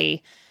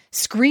necessarily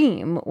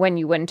scream when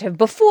you wouldn't have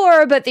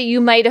before, but that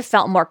you might have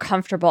felt more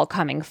comfortable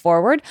coming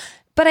forward.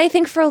 But I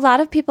think for a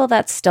lot of people,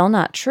 that's still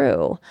not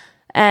true.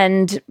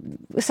 And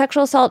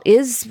sexual assault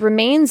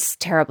remains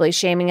terribly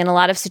shaming in a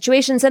lot of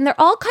situations. And there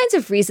are all kinds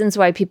of reasons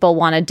why people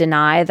want to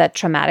deny that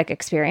traumatic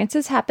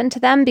experiences happen to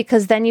them,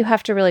 because then you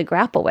have to really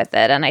grapple with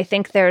it. And I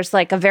think there's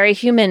like a very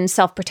human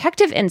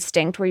self-protective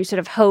instinct where you sort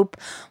of hope,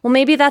 well,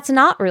 maybe that's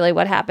not really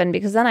what happened,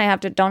 because then I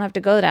don't have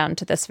to go down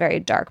to this very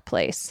dark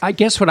place. I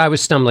guess what I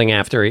was stumbling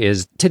after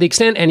is, to the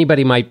extent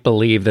anybody might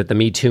believe that the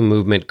Me Too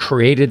movement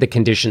created the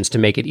conditions to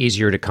make it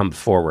easier to come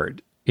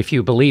forward. If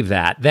you believe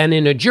that, then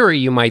in a jury,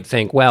 you might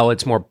think, well,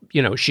 it's more,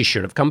 she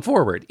should have come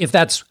forward.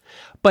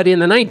 But in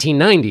the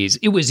 1990s,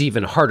 it was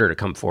even harder to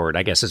come forward,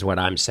 I guess is what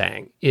I'm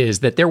saying,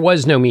 is that there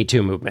was no Me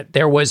Too movement.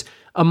 There was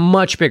a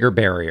much bigger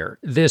barrier.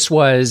 This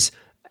was,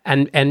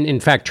 and in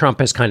fact, Trump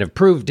has kind of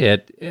proved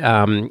it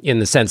in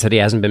the sense that he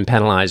hasn't been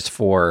penalized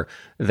for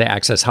the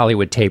Access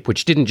Hollywood tape,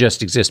 which didn't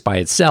just exist by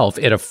itself.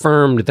 It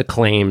affirmed the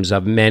claims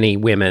of many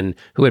women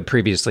who had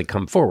previously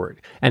come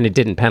forward, and it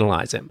didn't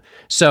penalize him.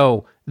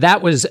 So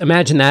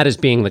imagine that as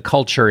being the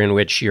culture in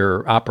which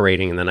you're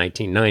operating in the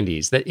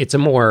 1990s. That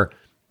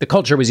the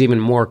culture was even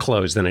more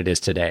closed than it is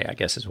today, I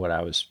guess is what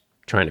I was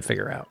trying to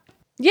figure out.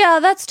 Yeah,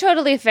 that's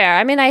totally fair.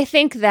 I mean, I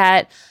think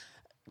that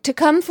to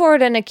come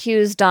forward and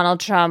accuse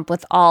Donald Trump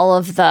with all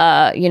of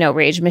the,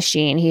 rage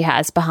machine he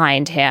has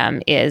behind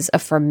him is a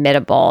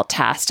formidable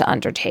task to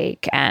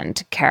undertake.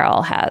 And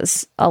Carroll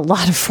has a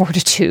lot of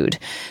fortitude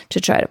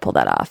to try to pull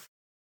that off.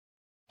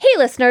 Hey,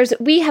 listeners,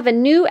 we have a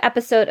new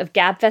episode of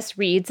Gabfest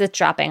Reads that's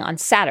dropping on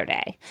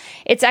Saturday.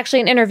 It's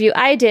actually an interview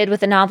I did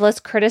with the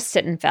novelist Curtis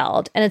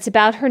Sittenfeld, and it's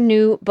about her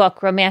new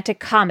book, Romantic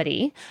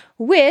Comedy,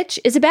 which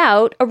is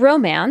about a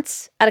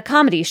romance at a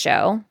comedy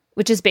show,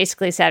 which is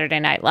basically Saturday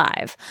Night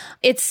Live.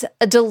 It's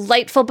a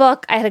delightful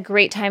book. I had a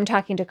great time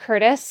talking to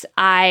Curtis.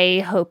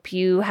 I hope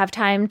you have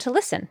time to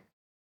listen.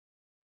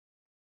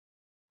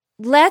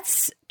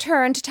 Let's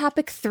turn to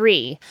topic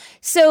 3.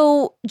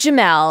 So,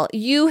 Jamel,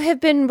 you have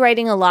been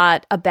writing a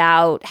lot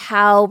about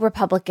how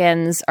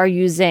Republicans are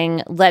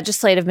using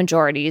legislative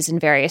majorities in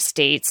various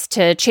states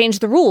to change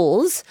the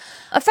rules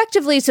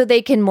effectively so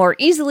they can more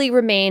easily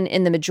remain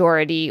in the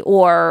majority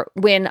or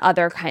win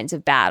other kinds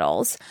of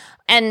battles.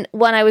 And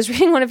when I was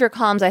reading one of your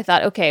columns, I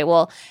thought, okay,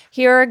 well,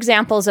 here are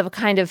examples of a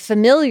kind of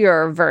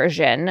familiar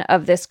version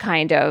of this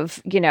kind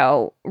of,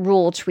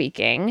 rule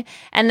tweaking.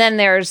 And then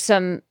there's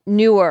some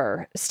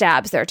newer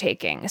stabs they're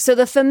taking. So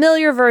the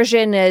familiar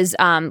version is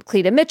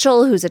Cleta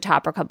Mitchell, who's a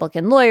top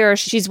Republican lawyer.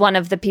 She's one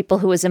of the people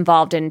who was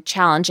involved in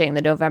challenging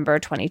the November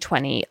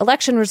 2020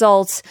 election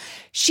results.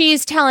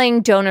 She's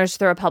telling donors to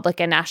the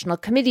Republican National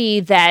Committee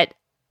that,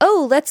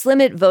 let's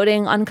limit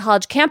voting on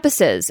college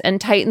campuses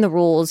and tighten the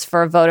rules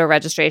for voter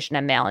registration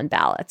and mail-in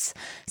ballots.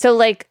 So,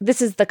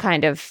 this is the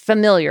kind of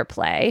familiar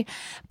play.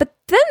 But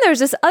then there's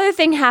this other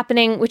thing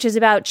happening, which is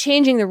about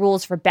changing the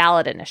rules for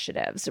ballot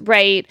initiatives,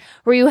 right?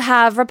 Where you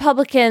have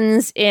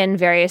Republicans in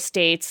various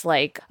states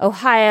like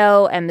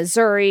Ohio and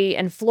Missouri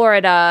and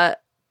Florida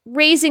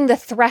raising the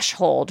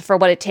threshold for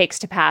what it takes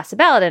to pass a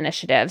ballot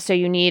initiative. So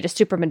you need a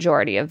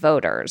supermajority of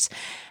voters.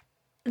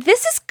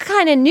 This is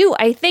kind of new,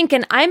 I think,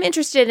 and I'm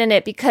interested in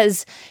it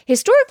because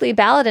historically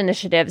ballot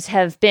initiatives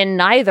have been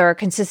neither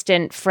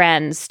consistent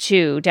friends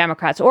to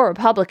Democrats or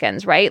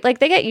Republicans, right?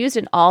 They get used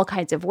in all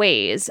kinds of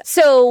ways.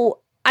 So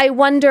I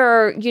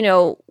wonder,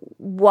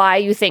 why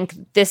you think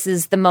this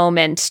is the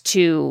moment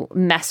to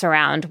mess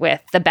around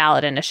with the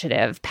ballot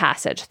initiative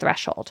passage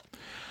threshold.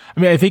 I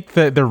mean, I think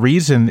the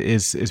reason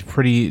is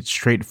pretty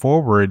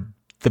straightforward.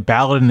 The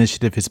ballot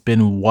initiative has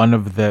been one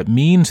of the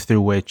means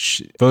through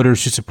which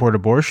voters who support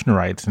abortion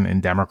rights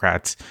and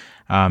Democrats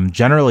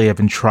generally have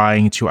been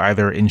trying to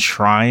either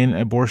enshrine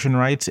abortion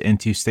rights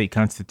into state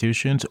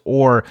constitutions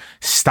or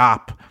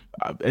stop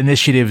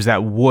initiatives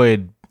that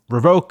would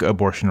revoke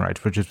abortion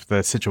rights, which is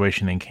the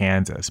situation in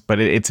Kansas.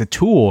 But it's a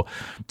tool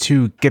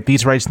to get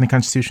these rights in the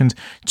constitutions.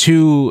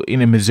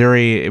 In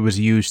Missouri, it was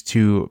used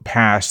to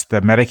pass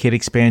the Medicaid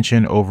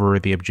expansion over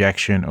the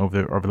objection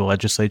over the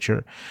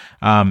legislature.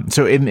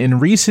 So in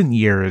recent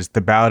years,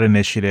 the ballot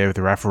initiative,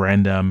 the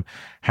referendum,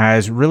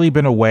 has really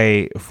been a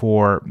way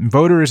for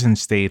voters in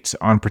states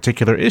on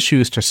particular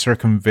issues to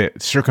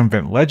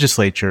circumvent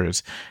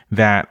legislatures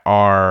that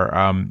are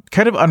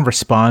kind of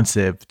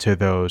unresponsive to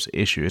those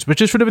issues,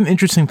 which is sort of an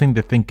interesting thing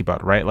to think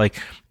about, right?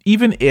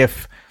 Even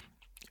if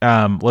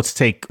let's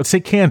take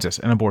Kansas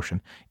and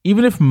abortion,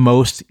 even if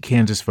most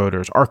Kansas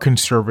voters are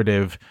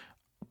conservative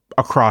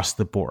across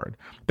the board,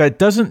 that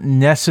doesn't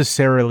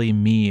necessarily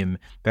mean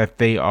that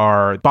they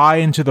buy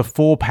into the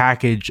full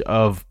package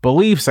of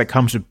beliefs that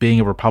comes with being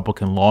a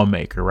Republican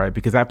lawmaker, right?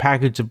 Because that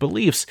package of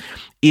beliefs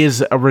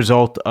is a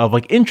result of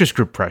interest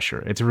group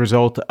pressure. It's a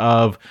result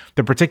of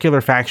the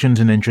particular factions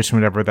and interests,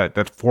 whatever,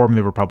 that form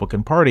the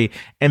Republican Party,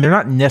 and they're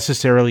not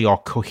necessarily all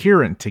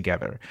coherent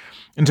together.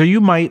 And so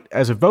you might,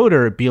 as a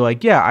voter, be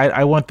like, yeah,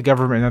 I want the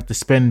government not to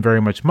spend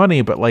very much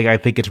money, but I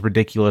think it's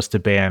ridiculous to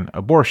ban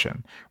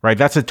abortion, right?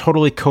 That's a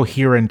totally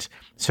coherent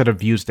set of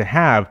views to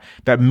have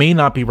that may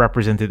not be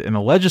represented in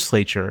a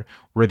legislature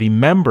where the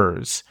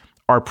members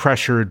are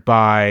pressured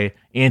by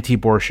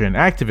anti-abortion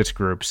activist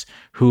groups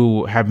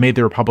who have made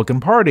the Republican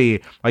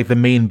Party the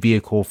main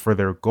vehicle for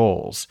their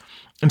goals.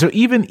 And so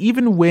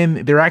even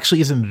when there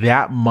actually isn't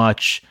that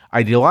much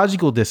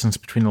ideological distance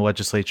between the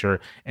legislature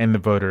and the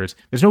voters,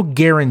 there's no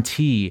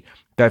guarantee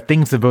that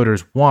things the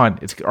voters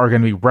want are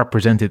going to be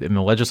represented in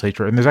the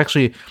legislature. And there's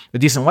actually a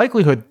decent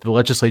likelihood the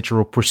legislature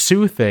will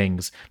pursue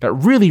things that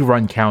really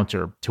run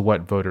counter to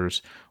what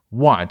voters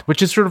want,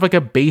 which is sort of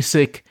a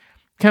basic,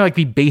 kind of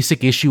the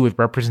basic issue with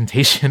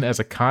representation as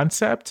a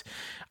concept,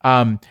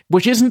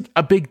 which isn't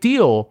a big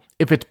deal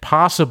if it's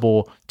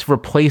possible to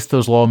replace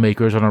those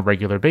lawmakers on a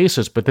regular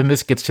basis. But then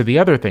this gets to the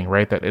other thing,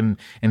 right? That in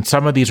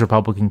some of these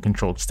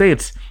Republican-controlled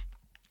states,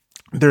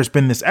 there's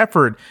been this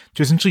effort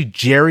to essentially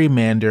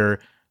gerrymander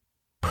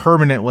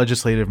permanent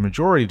legislative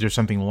majorities or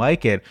something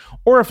like it,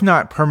 or if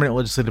not permanent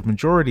legislative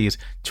majorities,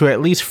 to at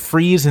least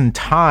freeze in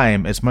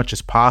time as much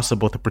as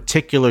possible the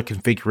particular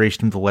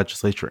configuration of the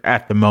legislature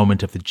at the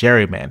moment of the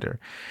gerrymander.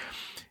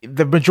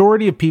 The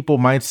majority of people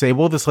might say,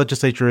 well, this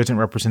legislature isn't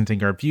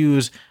representing our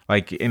views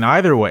in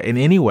either way, in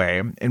any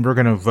way, and we're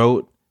going to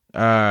vote,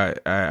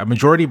 a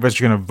majority of us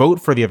are going to vote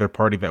for the other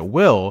party that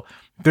will.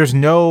 There's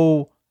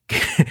no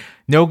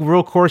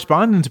real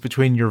correspondence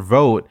between your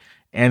vote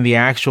and the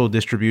actual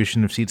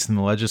distribution of seats in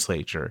the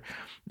legislature.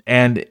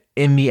 And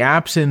in the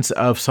absence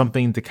of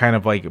something to kind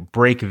of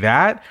break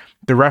that,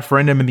 the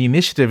referendum and the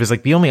initiative is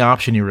the only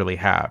option you really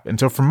have. And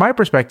so from my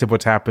perspective,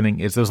 what's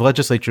happening is those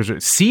legislatures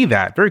see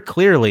that very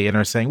clearly and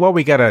are saying, well,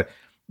 we gotta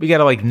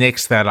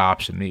nix that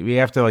option. We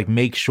have to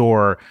make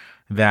sure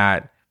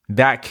that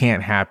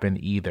can't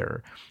happen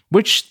either,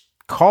 which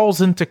calls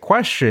into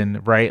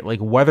question, right?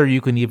 Whether you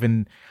can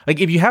even,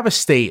 if you have a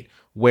state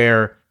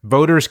where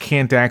voters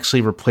can't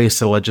actually replace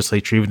the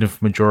legislature, even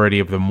if a majority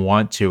of them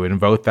want to and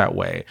vote that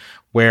way,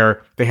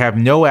 where they have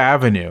no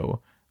avenue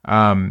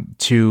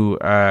to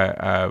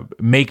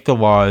make the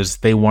laws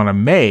they want to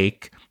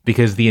make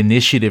because the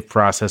initiative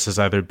process has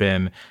either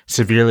been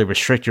severely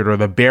restricted or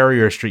the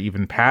barriers to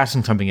even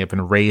passing something have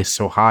been raised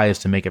so high as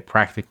to make it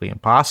practically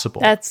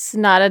impossible. That's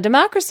not a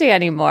democracy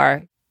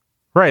anymore.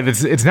 Right.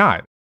 It's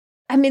not.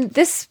 I mean,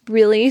 this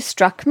really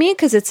struck me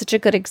because it's such a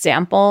good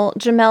example,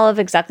 Jamel, of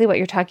exactly what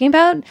you're talking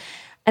about.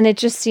 And it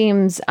just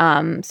seems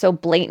so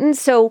blatant.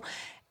 So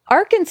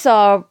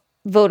Arkansas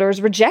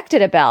voters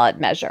rejected a ballot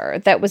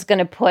measure that was going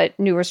to put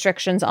new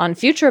restrictions on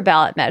future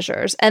ballot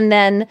measures. And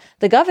then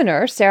the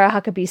governor, Sarah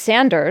Huckabee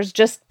Sanders,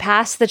 just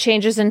passed the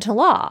changes into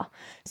law.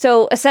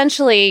 So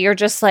essentially, you're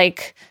just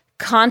like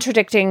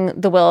contradicting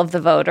the will of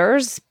the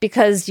voters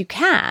because you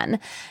can.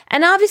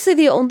 And obviously,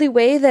 the only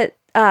way that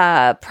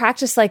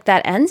practice like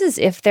that ends is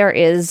if there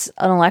is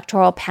an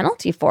electoral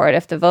penalty for it,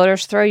 if the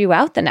voters throw you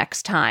out the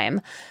next time.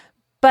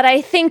 But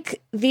I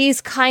think these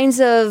kinds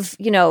of,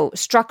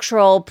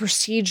 structural,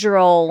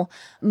 procedural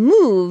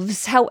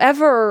moves,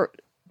 however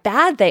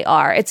bad they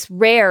are, it's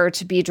rare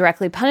to be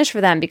directly punished for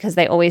them because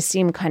they always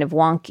seem kind of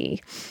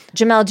wonky.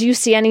 Jamel, do you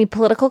see any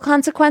political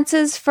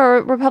consequences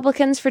for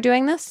Republicans for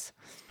doing this?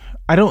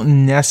 I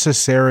don't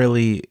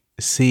necessarily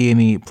see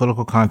any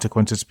political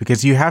consequences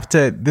because you have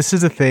to, this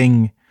is a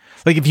thing,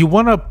 like if you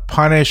want to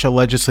punish a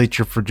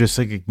legislature for just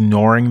like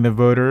ignoring the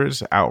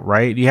voters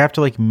outright, you have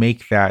to like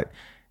make that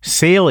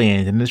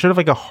salient, and it's sort of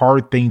like a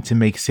hard thing to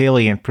make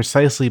salient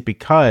precisely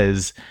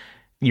because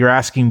you're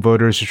asking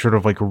voters to sort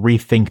of like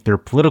rethink their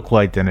political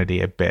identity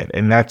a bit,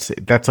 and that's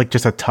like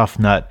just a tough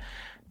nut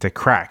to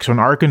crack. So in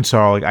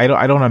Arkansas, like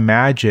I don't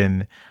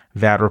imagine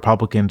that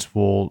Republicans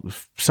will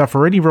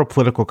suffer any real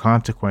political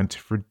consequence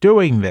for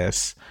doing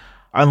this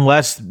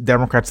unless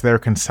Democrats there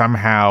can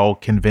somehow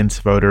convince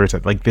voters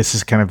that like this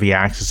is kind of the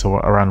axis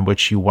around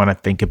which you want to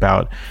think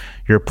about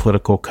your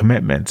political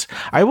commitments.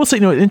 I will say,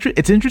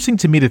 it's interesting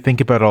to me to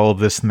think about all of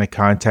this in the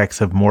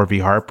context of Moore v.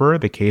 Harper,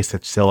 the case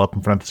that's still up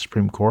in front of the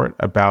Supreme Court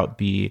about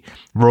the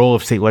role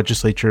of state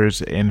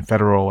legislatures in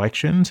federal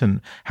elections and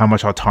how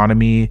much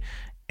autonomy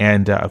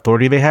and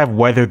authority they have,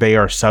 whether they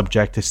are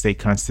subject to state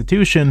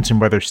constitutions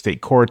and whether state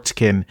courts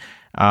can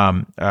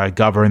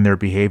govern their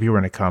behavior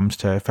when it comes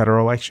to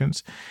federal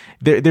elections.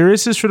 There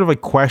is this sort of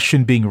like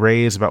question being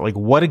raised about like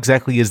what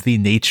exactly is the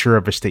nature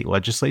of a state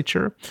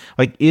legislature?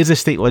 Like, is a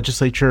state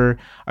legislature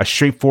a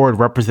straightforward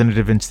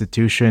representative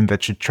institution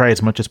that should try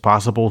as much as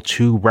possible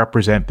to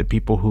represent the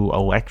people who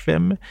elect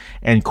them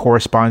and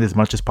correspond as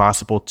much as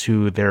possible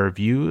to their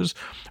views?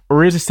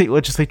 Or is a state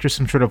legislature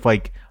some sort of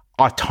like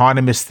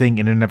autonomous thing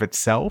in and of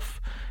itself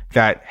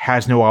that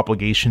has no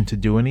obligation to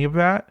do any of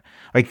that?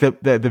 Like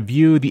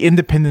the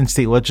independent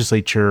state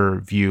legislature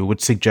view would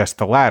suggest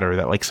the latter,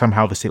 that like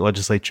somehow the state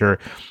legislature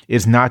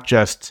is not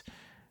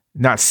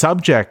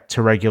subject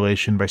to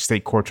regulation by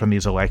state courts on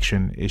these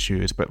election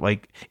issues, but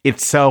like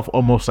itself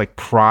almost like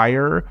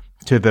prior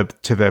to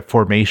the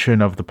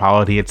formation of the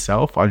polity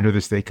itself under the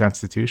state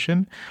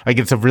constitution. Like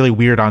it's a really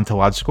weird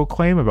ontological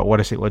claim about what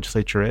a state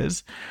legislature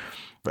is.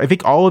 I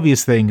think all of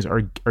these things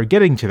are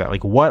getting to that.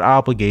 Like, what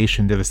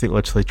obligation do the state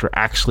legislature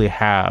actually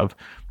have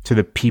to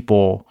the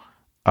people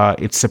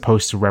it's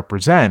supposed to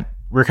represent?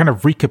 We're kind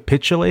of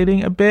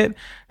recapitulating a bit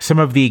some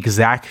of the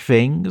exact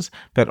things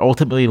that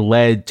ultimately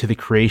led to the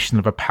creation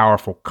of a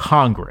powerful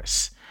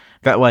Congress.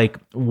 That like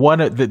one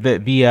of the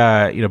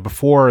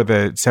before the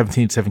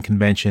 1787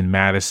 convention,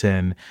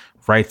 Madison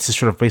writes this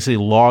sort of basically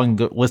long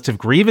list of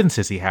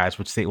grievances he has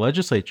with state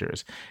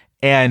legislatures.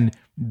 And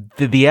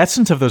the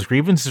essence of those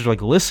grievances are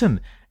like,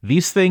 listen,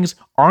 these things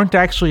aren't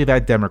actually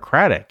that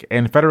democratic.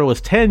 And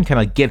Federalist 10 kind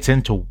of gets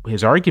into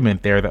his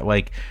argument there that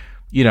like,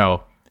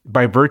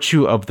 by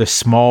virtue of the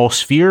small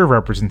sphere of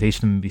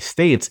representation in these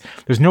states,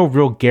 there's no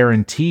real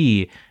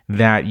guarantee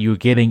that you're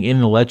getting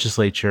in the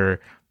legislature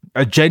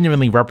a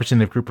genuinely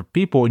representative group of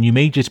people, and you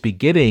may just be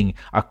getting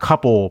a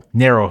couple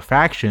narrow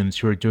factions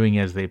who are doing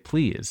as they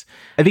please.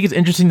 I think it's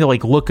interesting to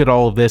like look at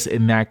all of this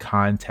in that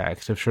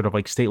context of sort of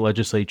like state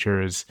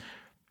legislatures,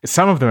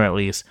 some of them at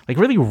least, like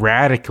really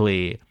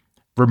radically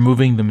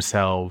removing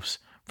themselves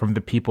from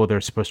the people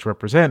they're supposed to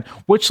represent,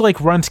 which like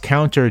runs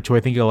counter to, I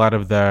think, a lot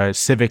of the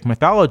civic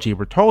mythology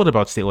we're told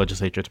about state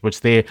legislatures,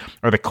 which they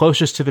are the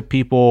closest to the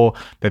people,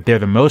 that they're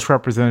the most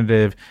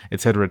representative,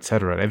 et cetera, et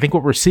cetera. And I think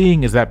what we're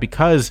seeing is that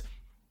because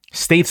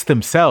states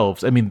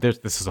themselves,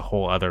 this is a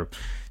whole other,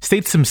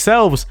 states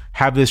themselves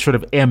have this sort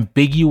of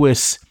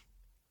ambiguous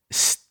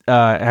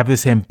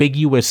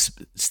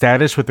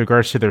status with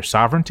regards to their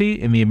sovereignty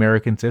in the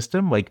American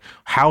system. Like,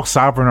 how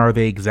sovereign are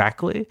they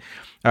exactly?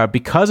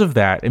 Because of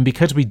that, and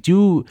because we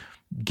do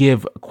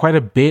give quite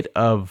a bit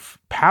of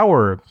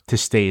power to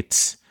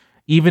states,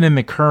 even in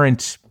the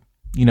current,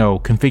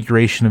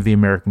 configuration of the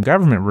American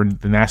government, where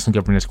the national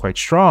government is quite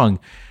strong,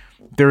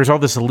 there is all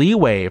this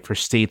leeway for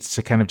states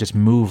to kind of just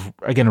move,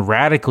 again,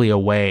 radically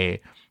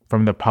away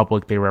from the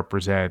public they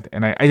represent.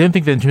 And I don't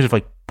think that in terms of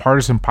like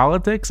partisan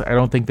politics, I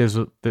don't think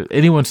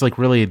anyone's like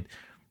really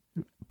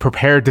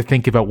prepared to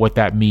think about what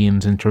that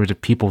means in terms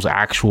of people's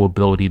actual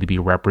ability to be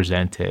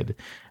represented,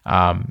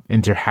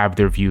 and to have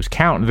their views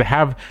count, and to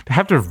have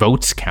their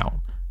votes count,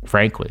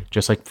 frankly,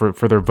 just like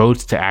for their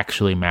votes to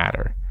actually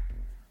matter.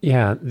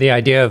 Yeah, the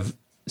idea of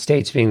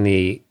states being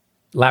the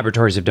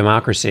laboratories of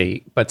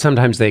democracy, but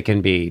sometimes they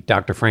can be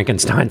Dr.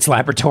 Frankenstein's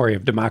laboratory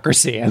of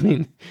democracy. I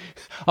mean,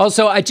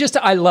 also,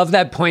 I love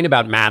that point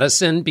about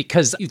Madison,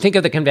 because you think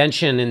of the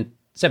convention in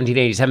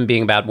 1787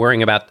 being about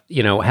worrying about,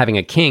 having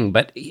a king.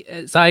 But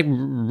as I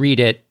read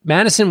it,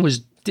 Madison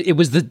was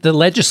the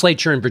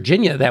legislature in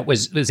Virginia that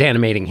was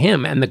animating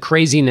him, and the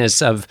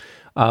craziness of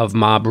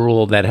mob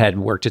rule that had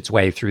worked its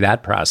way through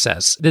that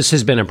process. This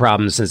has been a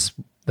problem since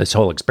this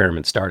whole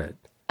experiment started.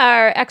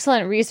 Our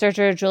excellent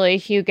researcher, Julia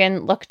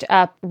Hugan, looked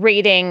up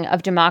rating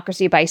of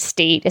democracy by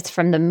state. It's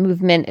from the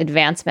Movement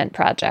Advancement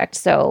Project.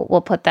 So we'll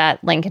put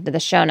that link into the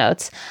show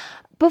notes.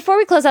 Before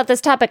we close out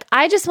this topic,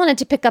 I just wanted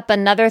to pick up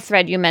another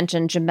thread you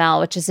mentioned, Jamel,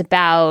 which is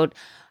about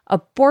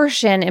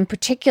abortion in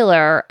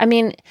particular. I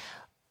mean,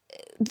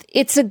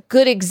 it's a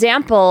good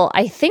example,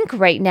 I think,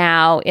 right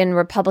now in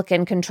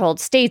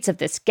Republican-controlled states of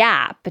this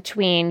gap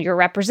between your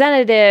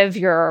representative,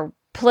 your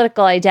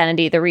political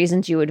identity, the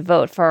reasons you would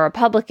vote for a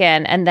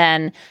Republican, and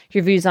then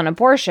your views on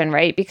abortion,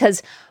 right?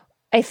 Because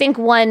I think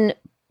one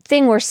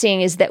thing we're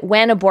seeing is that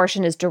when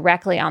abortion is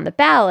directly on the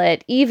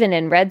ballot, even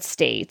in red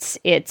states,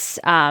 it's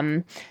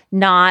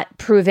not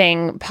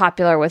proving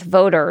popular with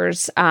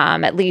voters,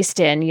 at least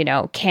in,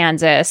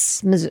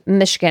 Kansas,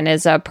 Michigan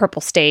is a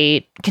purple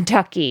state,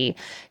 Kentucky,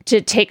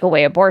 to take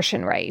away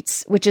abortion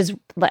rights, which is,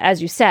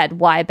 as you said,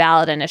 why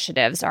ballot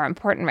initiatives are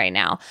important right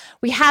now.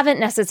 We haven't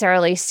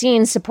necessarily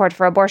seen support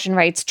for abortion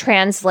rights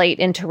translate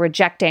into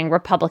rejecting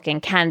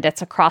Republican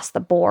candidates across the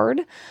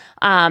board.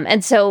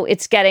 And so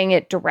it's getting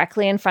it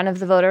directly in front of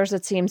the voters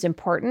that seems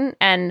important.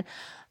 And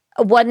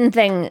one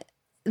thing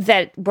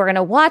that we're going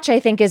to watch, I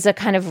think, is a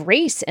kind of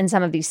race in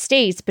some of these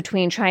states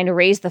between trying to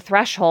raise the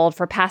threshold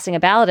for passing a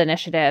ballot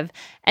initiative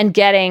and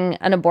getting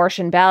an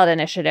abortion ballot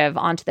initiative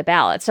onto the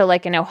ballot. So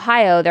like in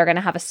Ohio, they're going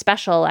to have a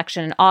special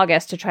election in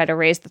August to try to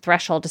raise the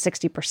threshold to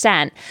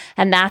 60%.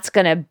 And that's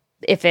going to,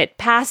 if it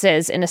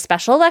passes in a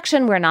special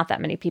election where not that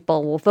many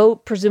people will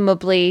vote,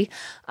 presumably,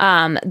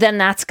 then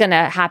that's going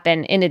to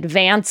happen in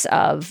advance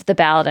of the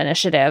ballot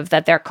initiative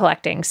that they're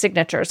collecting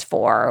signatures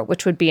for,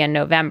 which would be in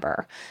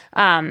November.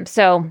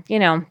 So,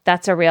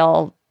 that's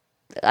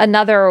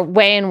another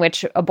way in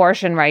which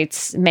abortion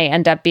rights may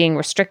end up being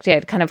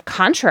restricted, kind of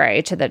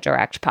contrary to the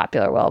direct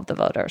popular will of the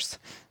voters.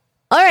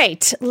 All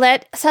right,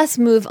 let us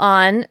move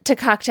on to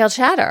cocktail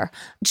chatter.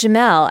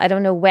 Jamel, I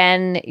don't know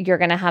when you're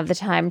going to have the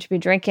time to be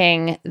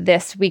drinking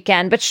this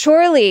weekend, but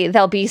surely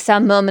there'll be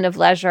some moment of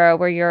leisure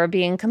where you're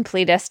being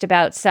completist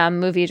about some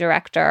movie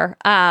director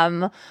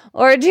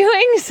or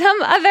doing some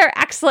other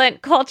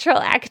excellent cultural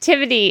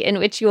activity in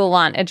which you will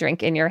want a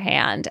drink in your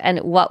hand.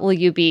 And what will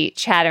you be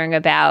chattering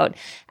about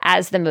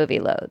as the movie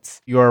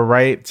loads? You are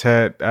right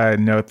to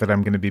note that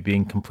I'm going to be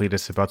being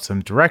completist about some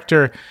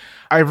director.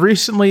 I've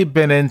recently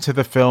been into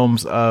the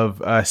films of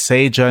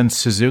Seijun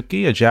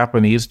Suzuki, a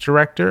Japanese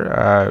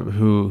director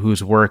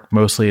whose work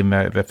mostly in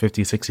the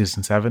 50s, 60s,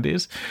 and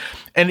 70s.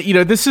 And,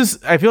 this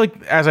is, I feel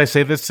like as I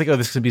say this, it's like,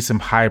 this could be some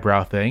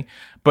highbrow thing.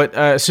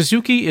 But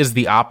Suzuki is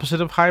the opposite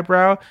of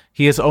highbrow.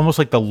 He is almost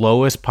like the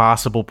lowest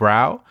possible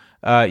brow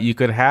you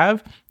could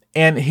have.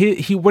 And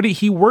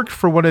he worked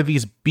for one of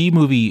these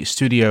B-movie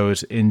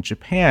studios in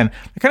Japan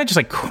that kind of just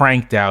like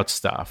cranked out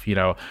stuff,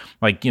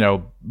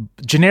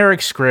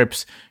 generic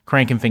scripts,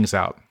 cranking things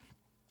out.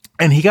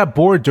 And he got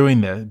bored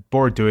doing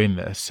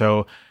this.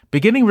 So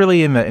beginning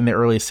really in the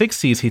early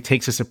 60s, he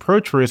takes this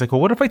approach where he's like,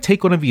 well, what if I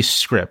take one of these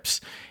scripts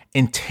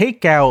and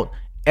take out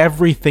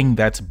everything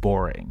that's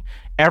boring?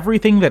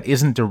 Everything that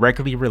isn't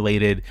directly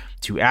related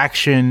to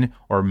action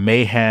or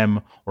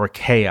mayhem or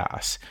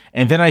chaos.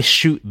 And then I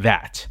shoot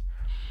that.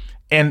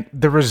 And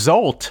the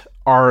result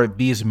are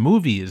these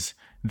movies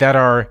that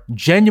are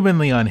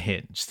genuinely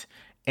unhinged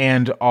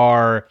and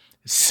are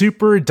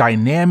super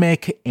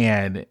dynamic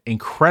and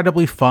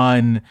incredibly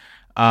fun,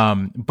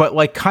 but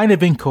like kind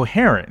of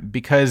incoherent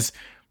because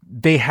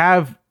they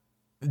have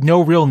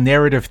no real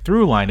narrative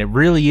through line. It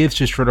really is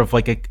just sort of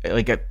like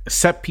a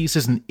set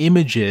pieces and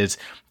images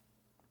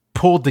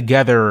pulled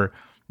together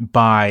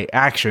by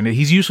action. And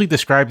he's usually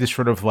described as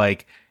sort of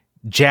like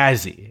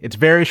jazzy. It's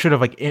very sort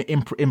of like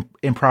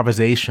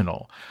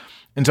improvisational.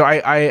 And so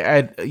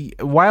I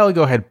a while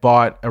ago had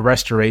bought a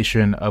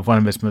restoration of one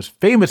of his most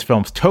famous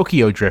films,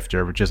 Tokyo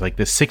Drifter, which is like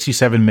this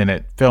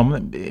 67-minute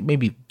film,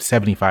 maybe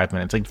 75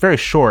 minutes, like very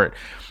short.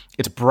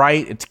 It's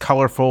bright, it's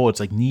colorful, it's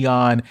like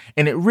neon,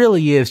 and it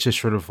really is just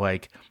sort of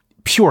like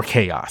pure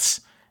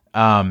chaos.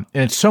 And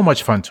it's so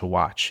much fun to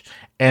watch.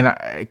 And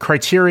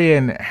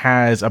Criterion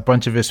has a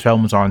bunch of his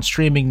films on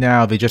streaming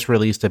now. They just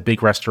released a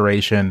big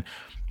restoration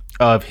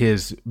of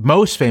his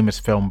most famous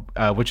film,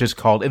 which is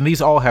called, and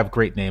these all have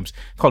great names,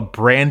 called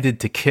Branded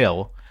to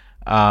Kill,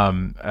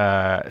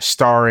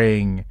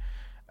 starring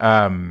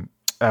Joe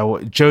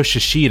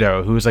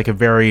Shishido, who's like a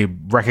very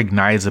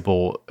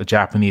recognizable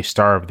Japanese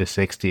star of the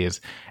 60s.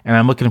 And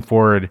I'm looking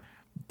forward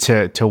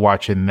to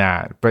watching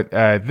that. But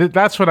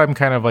that's what I'm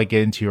kind of like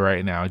into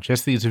right now.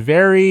 Just these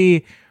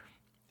very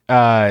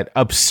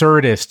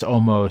absurdist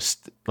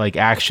almost like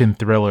action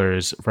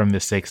thrillers from the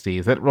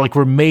 60s that like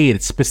were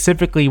made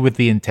specifically with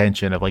the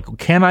intention of like,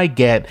 can I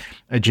get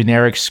a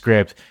generic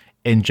script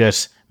and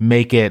just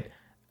make it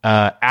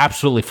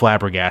absolutely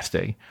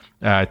flabbergasting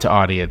to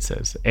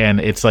audiences? And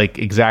it's like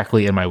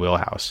exactly in my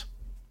wheelhouse.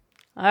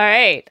 All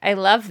right. I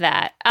love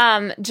that.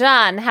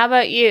 John, how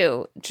about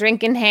you?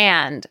 Drink in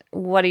hand.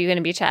 What are you going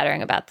to be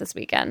chattering about this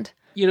weekend?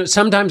 You know,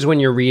 sometimes when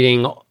you're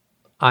reading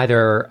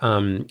either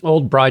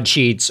old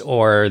broadsheets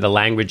or the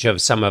language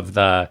of some of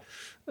the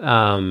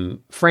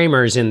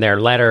framers in their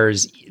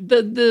letters,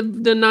 the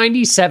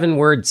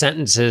 97-word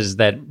sentences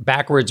that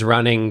backwards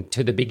running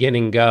to the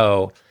beginning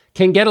go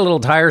can get a little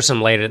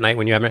tiresome late at night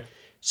when you have it.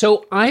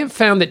 So I have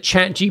found that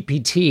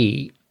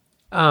ChatGPT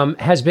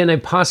has been a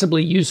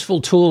possibly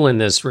useful tool in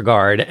this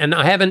regard, and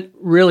I haven't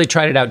really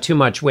tried it out too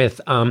much with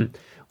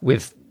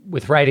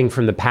writing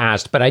from the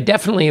past, but I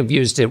definitely have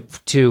used it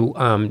to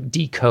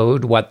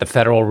decode what the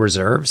Federal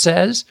Reserve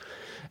says.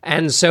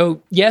 And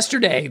so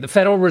yesterday, the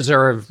Federal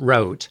Reserve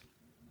wrote,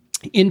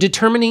 in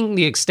determining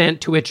the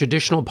extent to which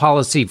additional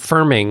policy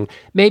firming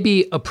may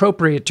be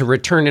appropriate to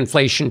return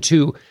inflation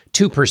to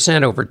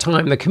 2% over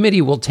time, the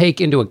committee will take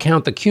into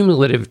account the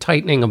cumulative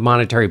tightening of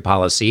monetary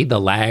policy,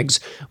 the lags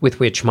with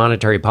which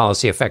monetary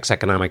policy affects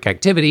economic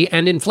activity,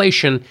 and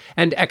inflation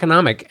and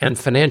economic and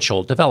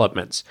financial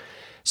developments.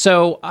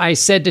 So I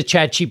said to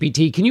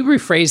ChatGPT, can you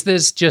rephrase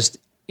this just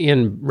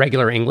in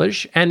regular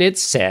English? And it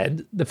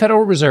said, the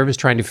Federal Reserve is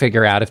trying to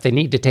figure out if they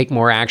need to take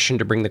more action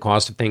to bring the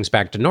cost of things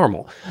back to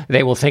normal.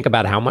 They will think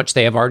about how much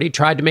they have already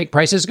tried to make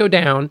prices go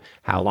down,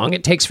 how long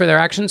it takes for their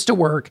actions to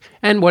work,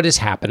 and what is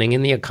happening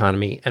in the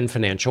economy and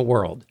financial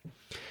world.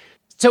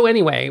 So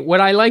anyway,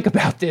 what I like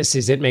about this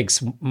is it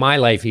makes my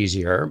life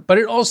easier, but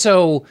it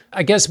also,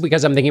 I guess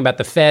because I'm thinking about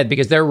the Fed,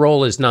 because their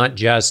role is not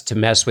just to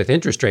mess with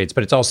interest rates,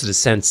 but it's also to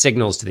send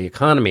signals to the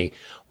economy.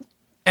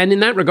 And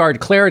in that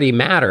regard, clarity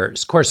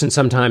matters. Of course, and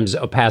sometimes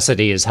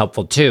opacity is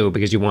helpful too,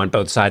 because you want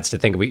both sides to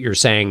think what you're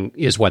saying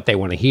is what they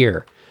want to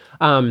hear.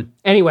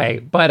 Anyway,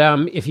 but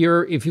if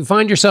you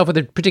find yourself with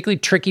a particularly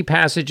tricky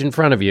passage in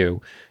front of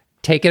you,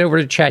 take it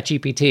over to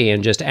ChatGPT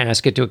and just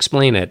ask it to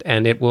explain it,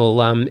 and it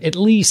will at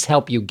least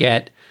help you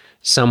get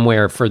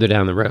somewhere further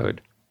down the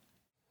road.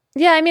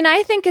 Yeah, I mean,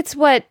 I think it's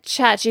what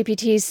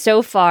ChatGPT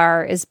so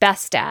far is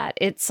best at.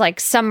 It's like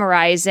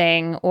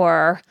summarizing,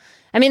 or,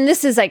 I mean,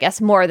 this is, I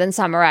guess, more than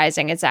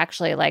summarizing. It's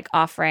actually like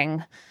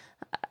offering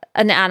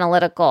an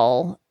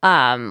analytical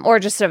or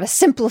just sort of a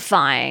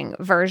simplifying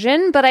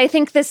version. But I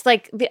think this,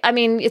 like,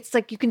 it's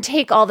like you can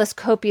take all this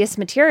copious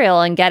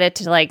material and get it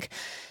to like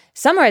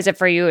summarize it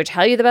for you or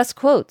tell you the best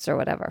quotes or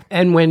whatever.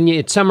 And when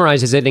it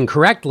summarizes it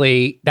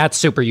incorrectly, that's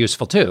super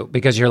useful too,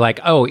 because you're like,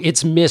 oh,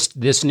 it's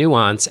missed this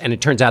nuance. And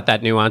it turns out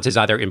that nuance is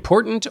either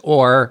important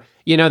or,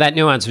 you know, that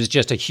nuance was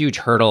just a huge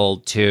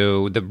hurdle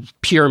to the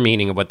pure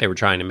meaning of what they were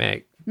trying to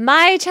make.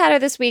 My chatter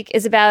this week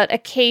is about a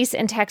case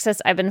in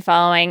Texas I've been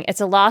following.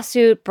 It's a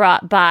lawsuit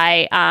brought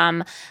by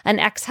an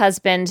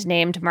ex-husband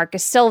named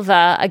Marcus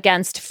Silva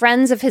against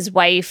friends of his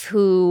wife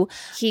who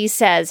he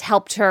says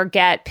helped her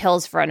get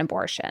pills for an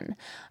abortion.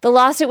 The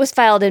lawsuit was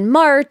filed in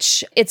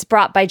March. It's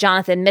brought by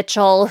Jonathan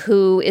Mitchell,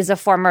 who is a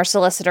former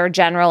Solicitor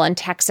General in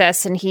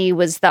Texas, and he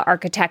was the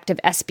architect of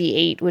SB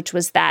 8, which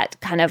was that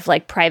kind of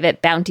like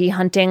private bounty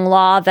hunting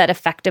law that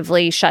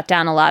effectively shut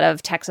down a lot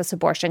of Texas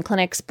abortion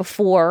clinics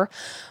before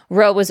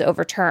Roe was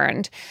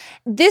overturned.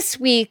 This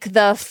week,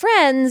 the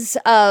friends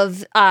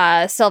of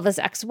Silva's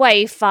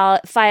ex-wife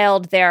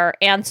filed their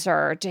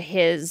answer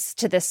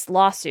to this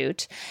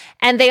lawsuit,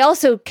 and they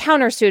also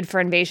countersued for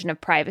invasion of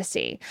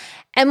privacy.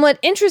 And what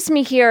interests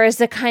me here is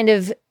the kind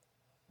of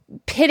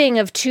pitting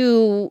of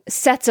two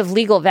sets of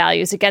legal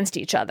values against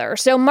each other.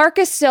 So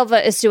Marcus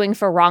Silva is suing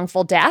for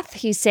wrongful death.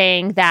 He's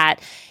saying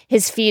that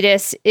his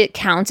fetus, it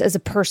counts as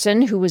a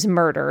person who was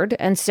murdered.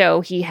 And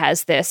so he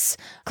has this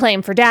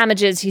claim for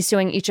damages. He's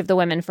suing each of the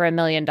women for $1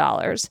 million.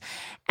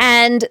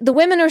 And the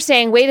women are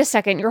saying, wait a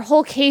second, your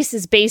whole case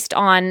is based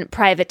on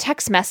private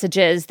text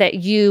messages that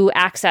you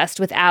accessed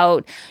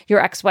without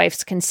your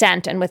ex-wife's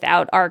consent and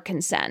without our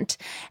consent.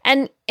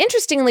 And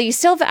interestingly,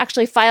 Silva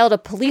actually filed a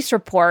police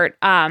report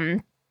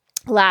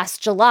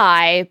last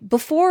July,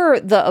 before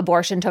the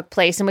abortion took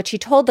place, in which he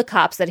told the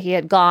cops that he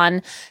had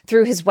gone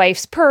through his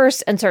wife's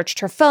purse and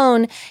searched her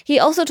phone. He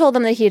also told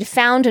them that he had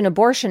found an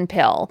abortion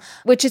pill,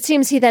 which it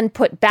seems he then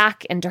put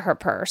back into her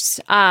purse.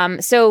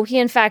 So he,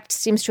 in fact,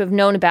 seems to have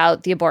known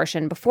about the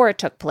abortion before it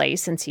took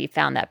place, since he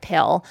found that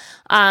pill,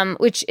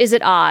 which is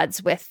at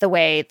odds with the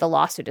way the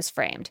lawsuit is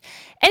framed.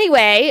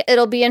 Anyway,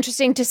 it'll be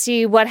interesting to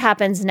see what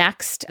happens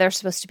next. There's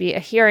supposed to be a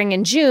hearing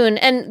in June.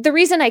 And the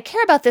reason I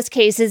care about this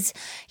case is,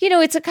 you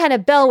know, it's a kind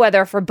of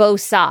bellwether for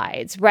both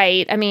sides,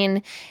 right? I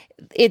mean,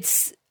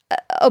 it's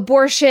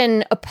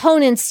abortion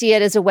opponents see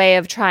it as a way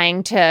of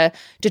trying to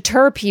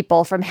deter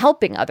people from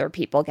helping other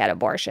people get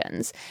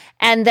abortions.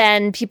 And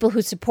then people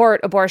who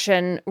support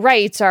abortion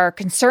rights are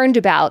concerned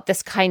about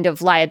this kind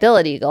of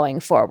liability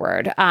going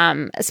forward,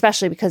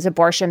 especially because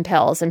abortion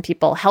pills and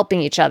people helping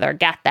each other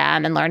get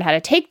them and learn how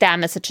to take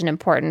them is such an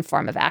important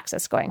form of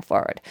access going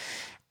forward.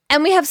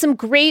 And we have some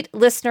great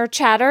listener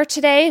chatter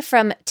today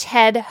from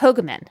Ted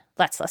Hogeman.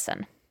 Let's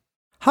listen.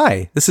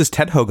 Hi, this is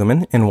Ted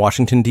Hogeman in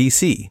Washington,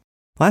 D.C.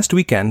 Last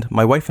weekend,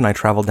 my wife and I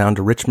traveled down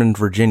to Richmond,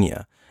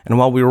 Virginia, and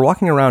while we were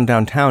walking around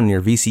downtown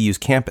near VCU's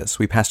campus,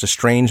 we passed a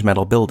strange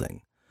metal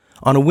building.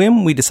 On a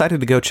whim, we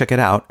decided to go check it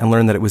out and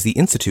learn that it was the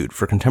Institute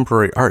for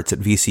Contemporary Arts at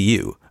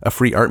VCU, a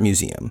free art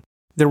museum.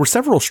 There were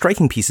several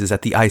striking pieces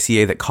at the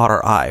ICA that caught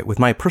our eye, with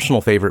my personal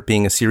favorite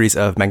being a series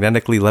of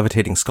magnetically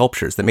levitating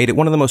sculptures that made it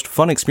one of the most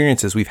fun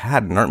experiences we've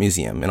had in an art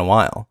museum in a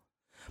while.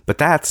 But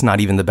that's not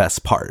even the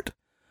best part.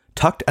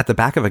 Tucked at the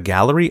back of a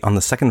gallery on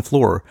the second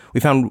floor, we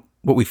found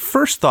what we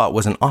first thought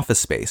was an office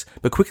space,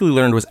 but quickly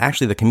learned was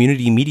actually the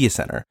Community Media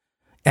Center.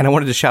 And I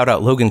wanted to shout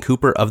out Logan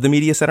Cooper of the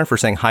Media Center for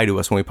saying hi to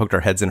us when we poked our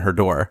heads in her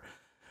door.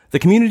 The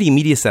Community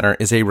Media Center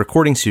is a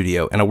recording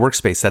studio and a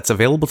workspace that's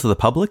available to the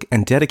public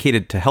and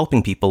dedicated to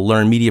helping people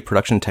learn media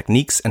production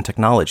techniques and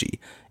technology,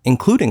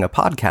 including a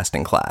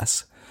podcasting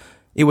class.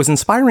 It was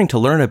inspiring to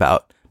learn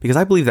about because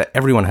I believe that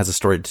everyone has a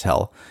story to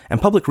tell,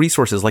 and public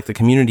resources like the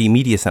Community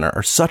Media Center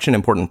are such an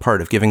important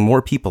part of giving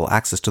more people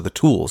access to the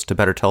tools to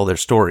better tell their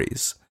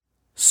stories.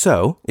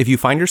 So, if you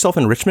find yourself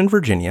in Richmond,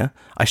 Virginia,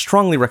 I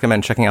strongly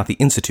recommend checking out the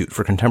Institute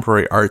for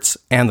Contemporary Arts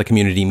and the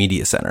Community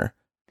Media Center.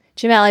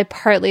 Jamel, I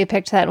partly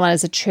picked that one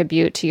as a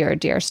tribute to your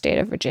dear state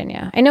of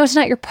Virginia. I know it's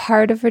not your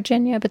part of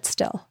Virginia, but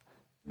still.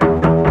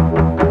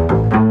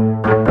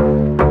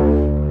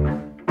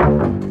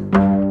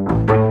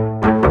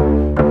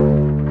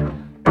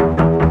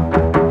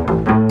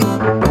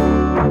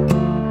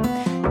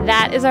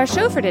 That is our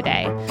show for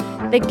today.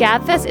 The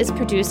Gabfest is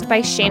produced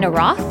by Shayna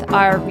Roth.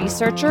 Our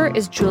researcher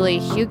is Julie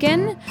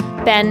Hugan.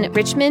 Ben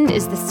Richmond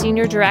is the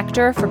Senior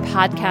Director for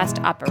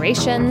Podcast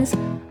Operations.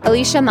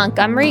 Alicia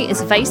Montgomery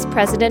is Vice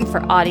President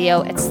for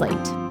Audio at Slate.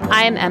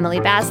 I am Emily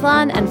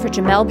Bazelon, and for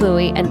Jamel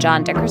Bowie and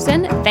John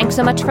Dickerson, thanks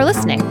so much for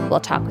listening. We'll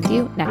talk with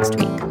you next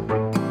week.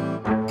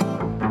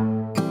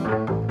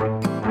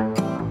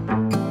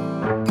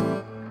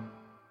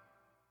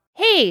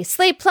 Hey,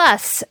 Slate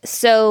Plus.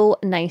 So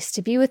nice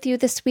to be with you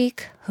this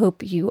week.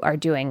 Hope you are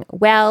doing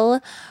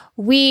well.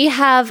 We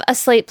have a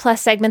Slate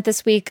Plus segment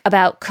this week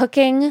about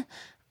cooking.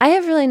 I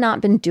have really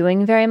not been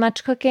doing very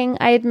much cooking,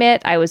 I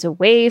admit. I was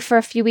away for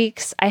a few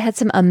weeks. I had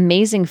some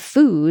amazing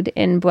food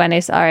in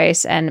Buenos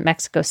Aires and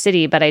Mexico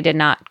City, but I did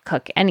not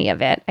cook any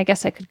of it. I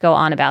guess I could go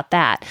on about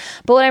that.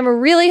 But what I'm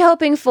really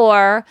hoping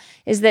for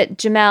is that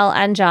Jamel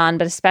and John,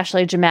 but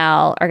especially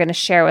Jamel, are going to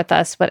share with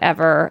us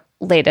whatever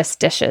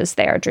latest dishes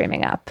they are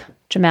dreaming up.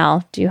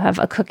 Jamel, do you have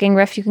a cooking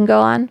riff you can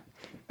go on?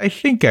 I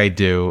think I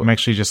do. I'm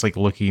actually just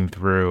looking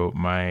through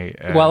my...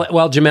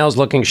 While Jamel's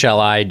looking,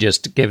 shall I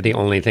just give the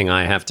only thing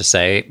I have to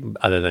say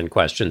other than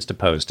questions to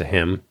pose to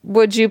him?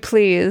 Would you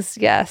please,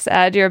 yes,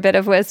 add your bit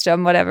of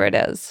wisdom, whatever it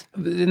is.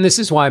 And this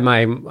is why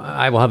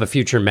I will have a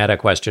future meta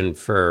question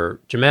for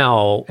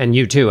Jamel and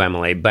you too,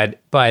 Emily.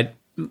 But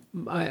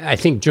I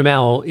think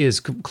Jamel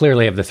is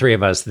clearly, of the three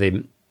of us,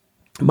 the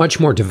much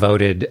more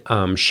devoted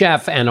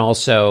chef, and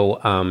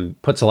also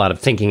puts a lot of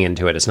thinking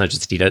into it. It's not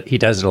just he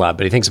does it a lot,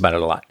 but he thinks about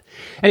it a lot.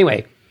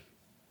 Anyway,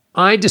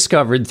 I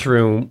discovered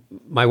through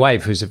my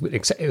wife, who's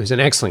an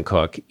excellent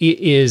cook,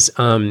 is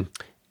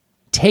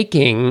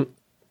taking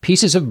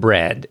pieces of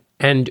bread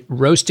and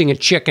roasting a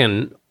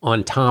chicken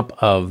on top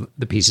of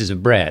the pieces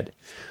of bread,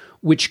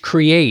 which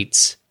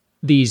creates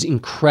these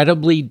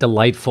incredibly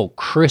delightful,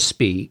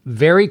 crispy,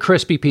 very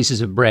crispy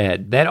pieces of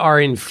bread that are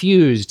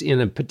infused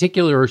in a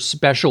particular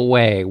special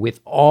way with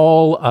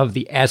all of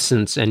the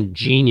essence and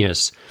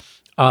genius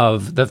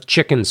of the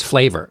chicken's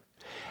flavor.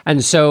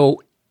 And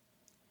so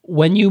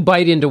when you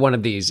bite into one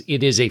of these,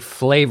 it is a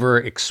flavor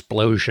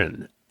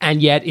explosion.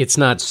 And yet it's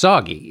not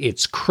soggy,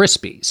 it's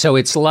crispy. So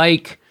it's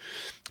like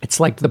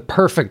the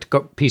perfect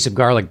piece of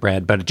garlic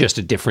bread, but just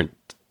a different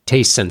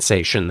taste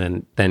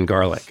sensation than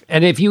garlic.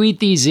 And if you eat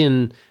these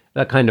in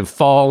the kind of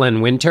fall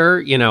and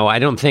winter, I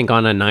don't think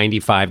on a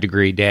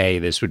 95-degree day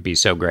this would be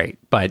so great.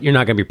 But you're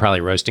not going to be probably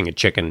roasting a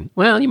chicken.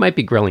 Well, you might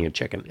be grilling a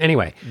chicken.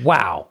 Anyway,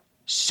 wow,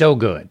 so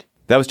good.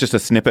 That was just a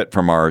snippet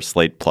from our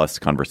Slate Plus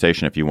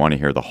conversation. If you want to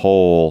hear the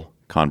whole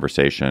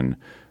conversation,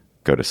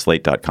 go to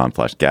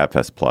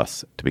slate.com/Gabfest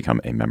Plus to become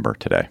a member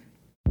today.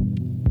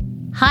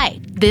 Hi,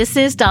 this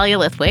is Dahlia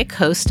Lithwick,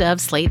 host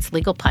of Slate's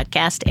legal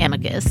podcast,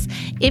 Amicus.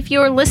 If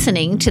you're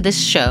listening to this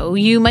show,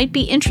 you might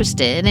be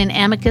interested in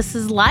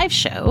Amicus's live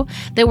show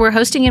that we're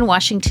hosting in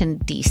Washington,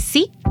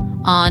 D.C.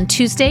 on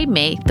Tuesday,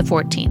 May the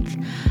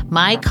 14th.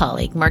 My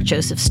colleague, Mark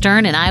Joseph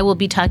Stern, and I will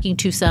be talking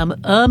to some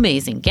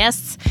amazing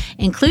guests,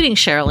 including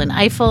Sherilyn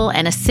Ifill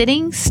and a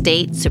sitting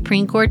state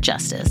Supreme Court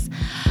justice,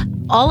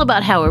 all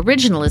about how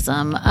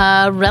originalism,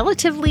 a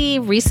relatively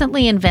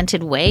recently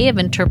invented way of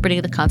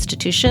interpreting the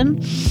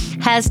Constitution,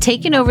 has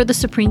taken over the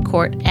Supreme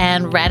Court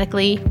and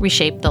radically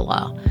reshaped the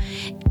law.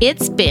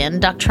 It's been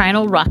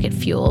doctrinal rocket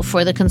fuel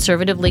for the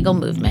conservative legal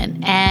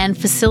movement and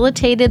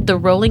facilitated the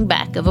rolling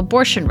back of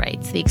abortion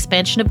rights, the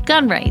expansion of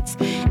gun rights,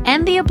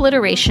 and the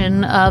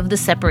obliteration of the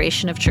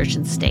separation of church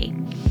and state.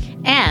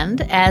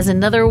 And as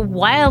another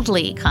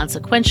wildly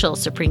consequential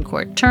Supreme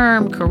Court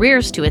term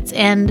careers to its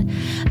end,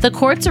 the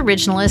court's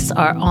originalists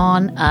are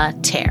on a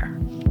tear.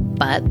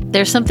 But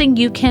there's something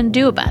you can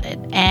do about it,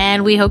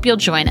 and we hope you'll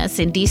join us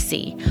in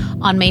D.C.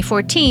 on May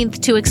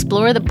 14th to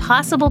explore the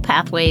possible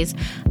pathways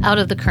out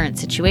of the current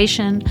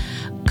situation.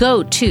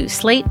 Go to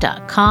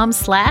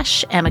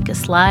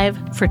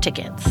slate.com/amicuslive for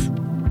tickets.